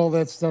 I did all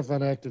that stuff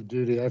on active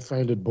duty. I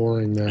find it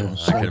boring now.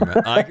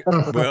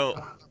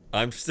 Well,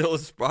 I'm still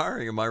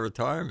aspiring in my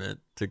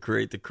retirement to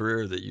create the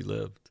career that you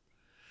lived.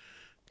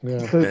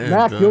 Yeah. So,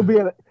 Mac,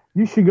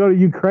 you should go to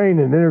Ukraine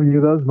and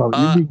interview those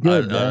motherfuckers. You'd be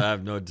good, man. I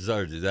have no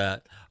desire to do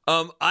that.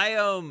 And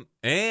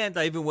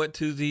I even went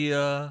to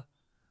the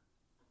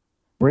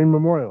Marine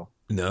Memorial.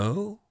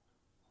 No,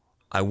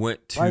 I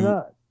went to. Why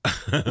not?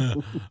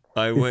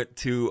 I went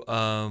to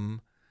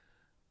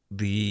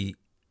the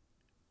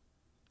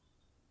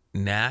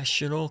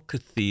National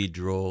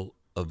Cathedral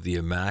of the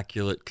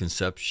Immaculate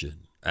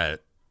Conception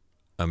at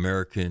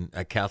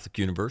Catholic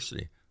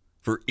University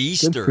for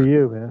Easter. Good for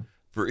you, man.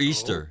 For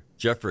Easter,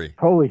 Jeffrey.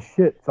 Holy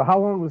shit! So how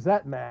long was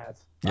that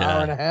mass?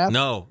 Hour and a half?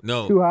 No.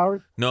 2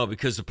 hours? No,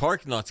 because the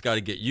parking lot's got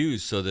to get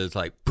used, so there's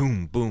like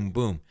boom, boom,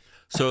 boom.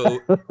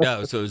 So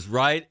yeah, so it was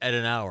right at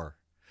an hour.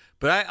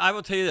 But I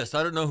will tell you this: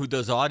 I don't know who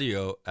does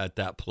audio at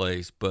that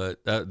place,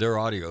 but their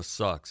audio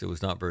sucks. It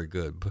was not very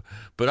good.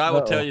 But I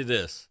will tell you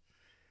this: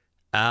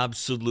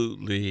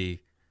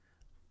 absolutely,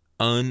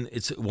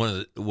 it's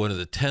one of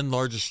the 10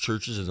 largest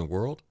churches in the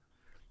world,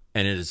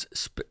 and it is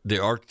the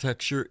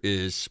architecture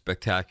is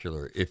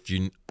spectacular. If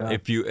you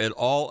at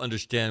all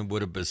understand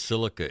what a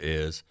basilica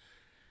is,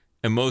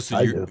 and most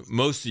of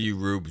you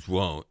rubes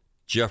won't.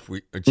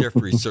 Jeffrey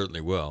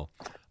certainly will.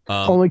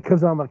 Only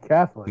because I'm a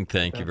Catholic.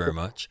 Thank you very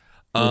much.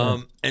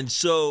 And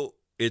so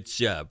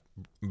it's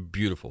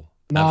beautiful.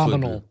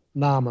 Nominal.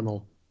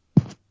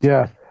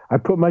 Yeah, I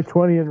put my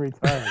 20 in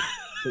retirement.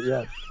 But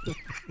yeah.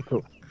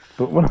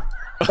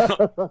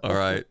 All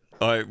right,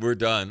 we're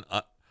done.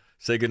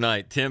 Say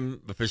goodnight.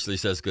 Tim officially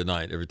says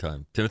goodnight every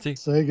time. Timothy?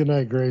 Say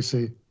goodnight,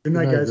 Gracie. Good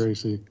night, guys.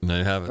 Gracie. There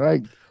you have it. All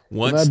right.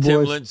 Once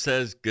Tim Lynch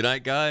says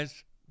goodnight,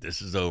 guys,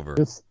 this is over.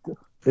 It's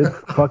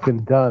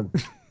fucking done.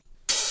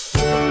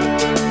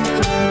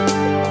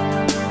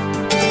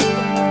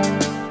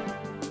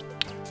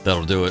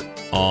 That'll do it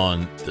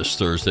on this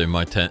Thursday.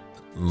 My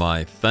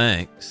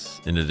thanks,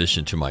 in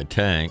addition to my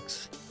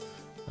tanks,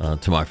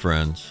 to my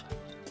friends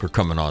for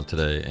coming on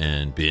today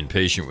and being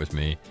patient with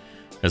me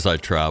as I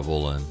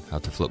travel and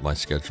have to flip my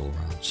schedule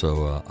around.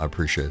 So I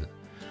appreciate it.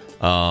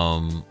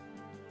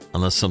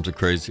 Unless something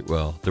crazy,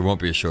 well, there won't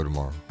be a show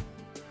tomorrow.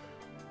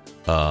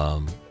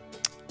 I'll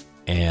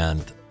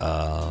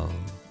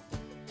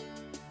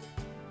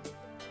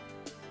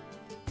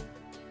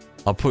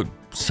put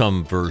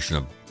some version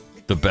of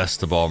the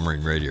best of All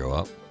Marine Radio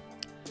up.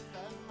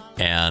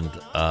 And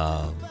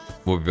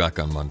we'll be back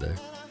on Monday.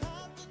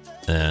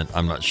 And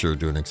I'm not sure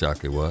doing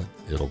exactly what.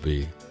 It'll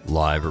be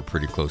live or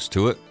pretty close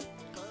to it.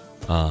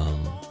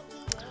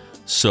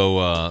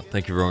 So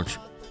thank you very much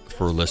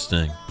for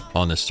listening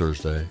on this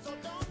Thursday.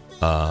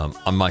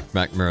 I'm Mike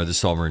McNamara. This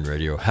is All Marine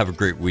Radio. Have a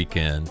great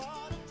weekend.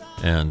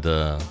 And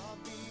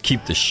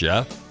keep the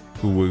chef,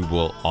 who we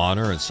will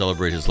honor and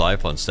celebrate his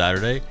life on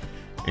Saturday,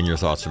 in your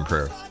thoughts and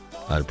prayers.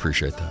 I'd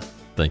appreciate that.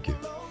 Thank you.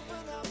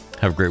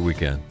 Have a great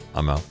weekend.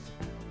 I'm out.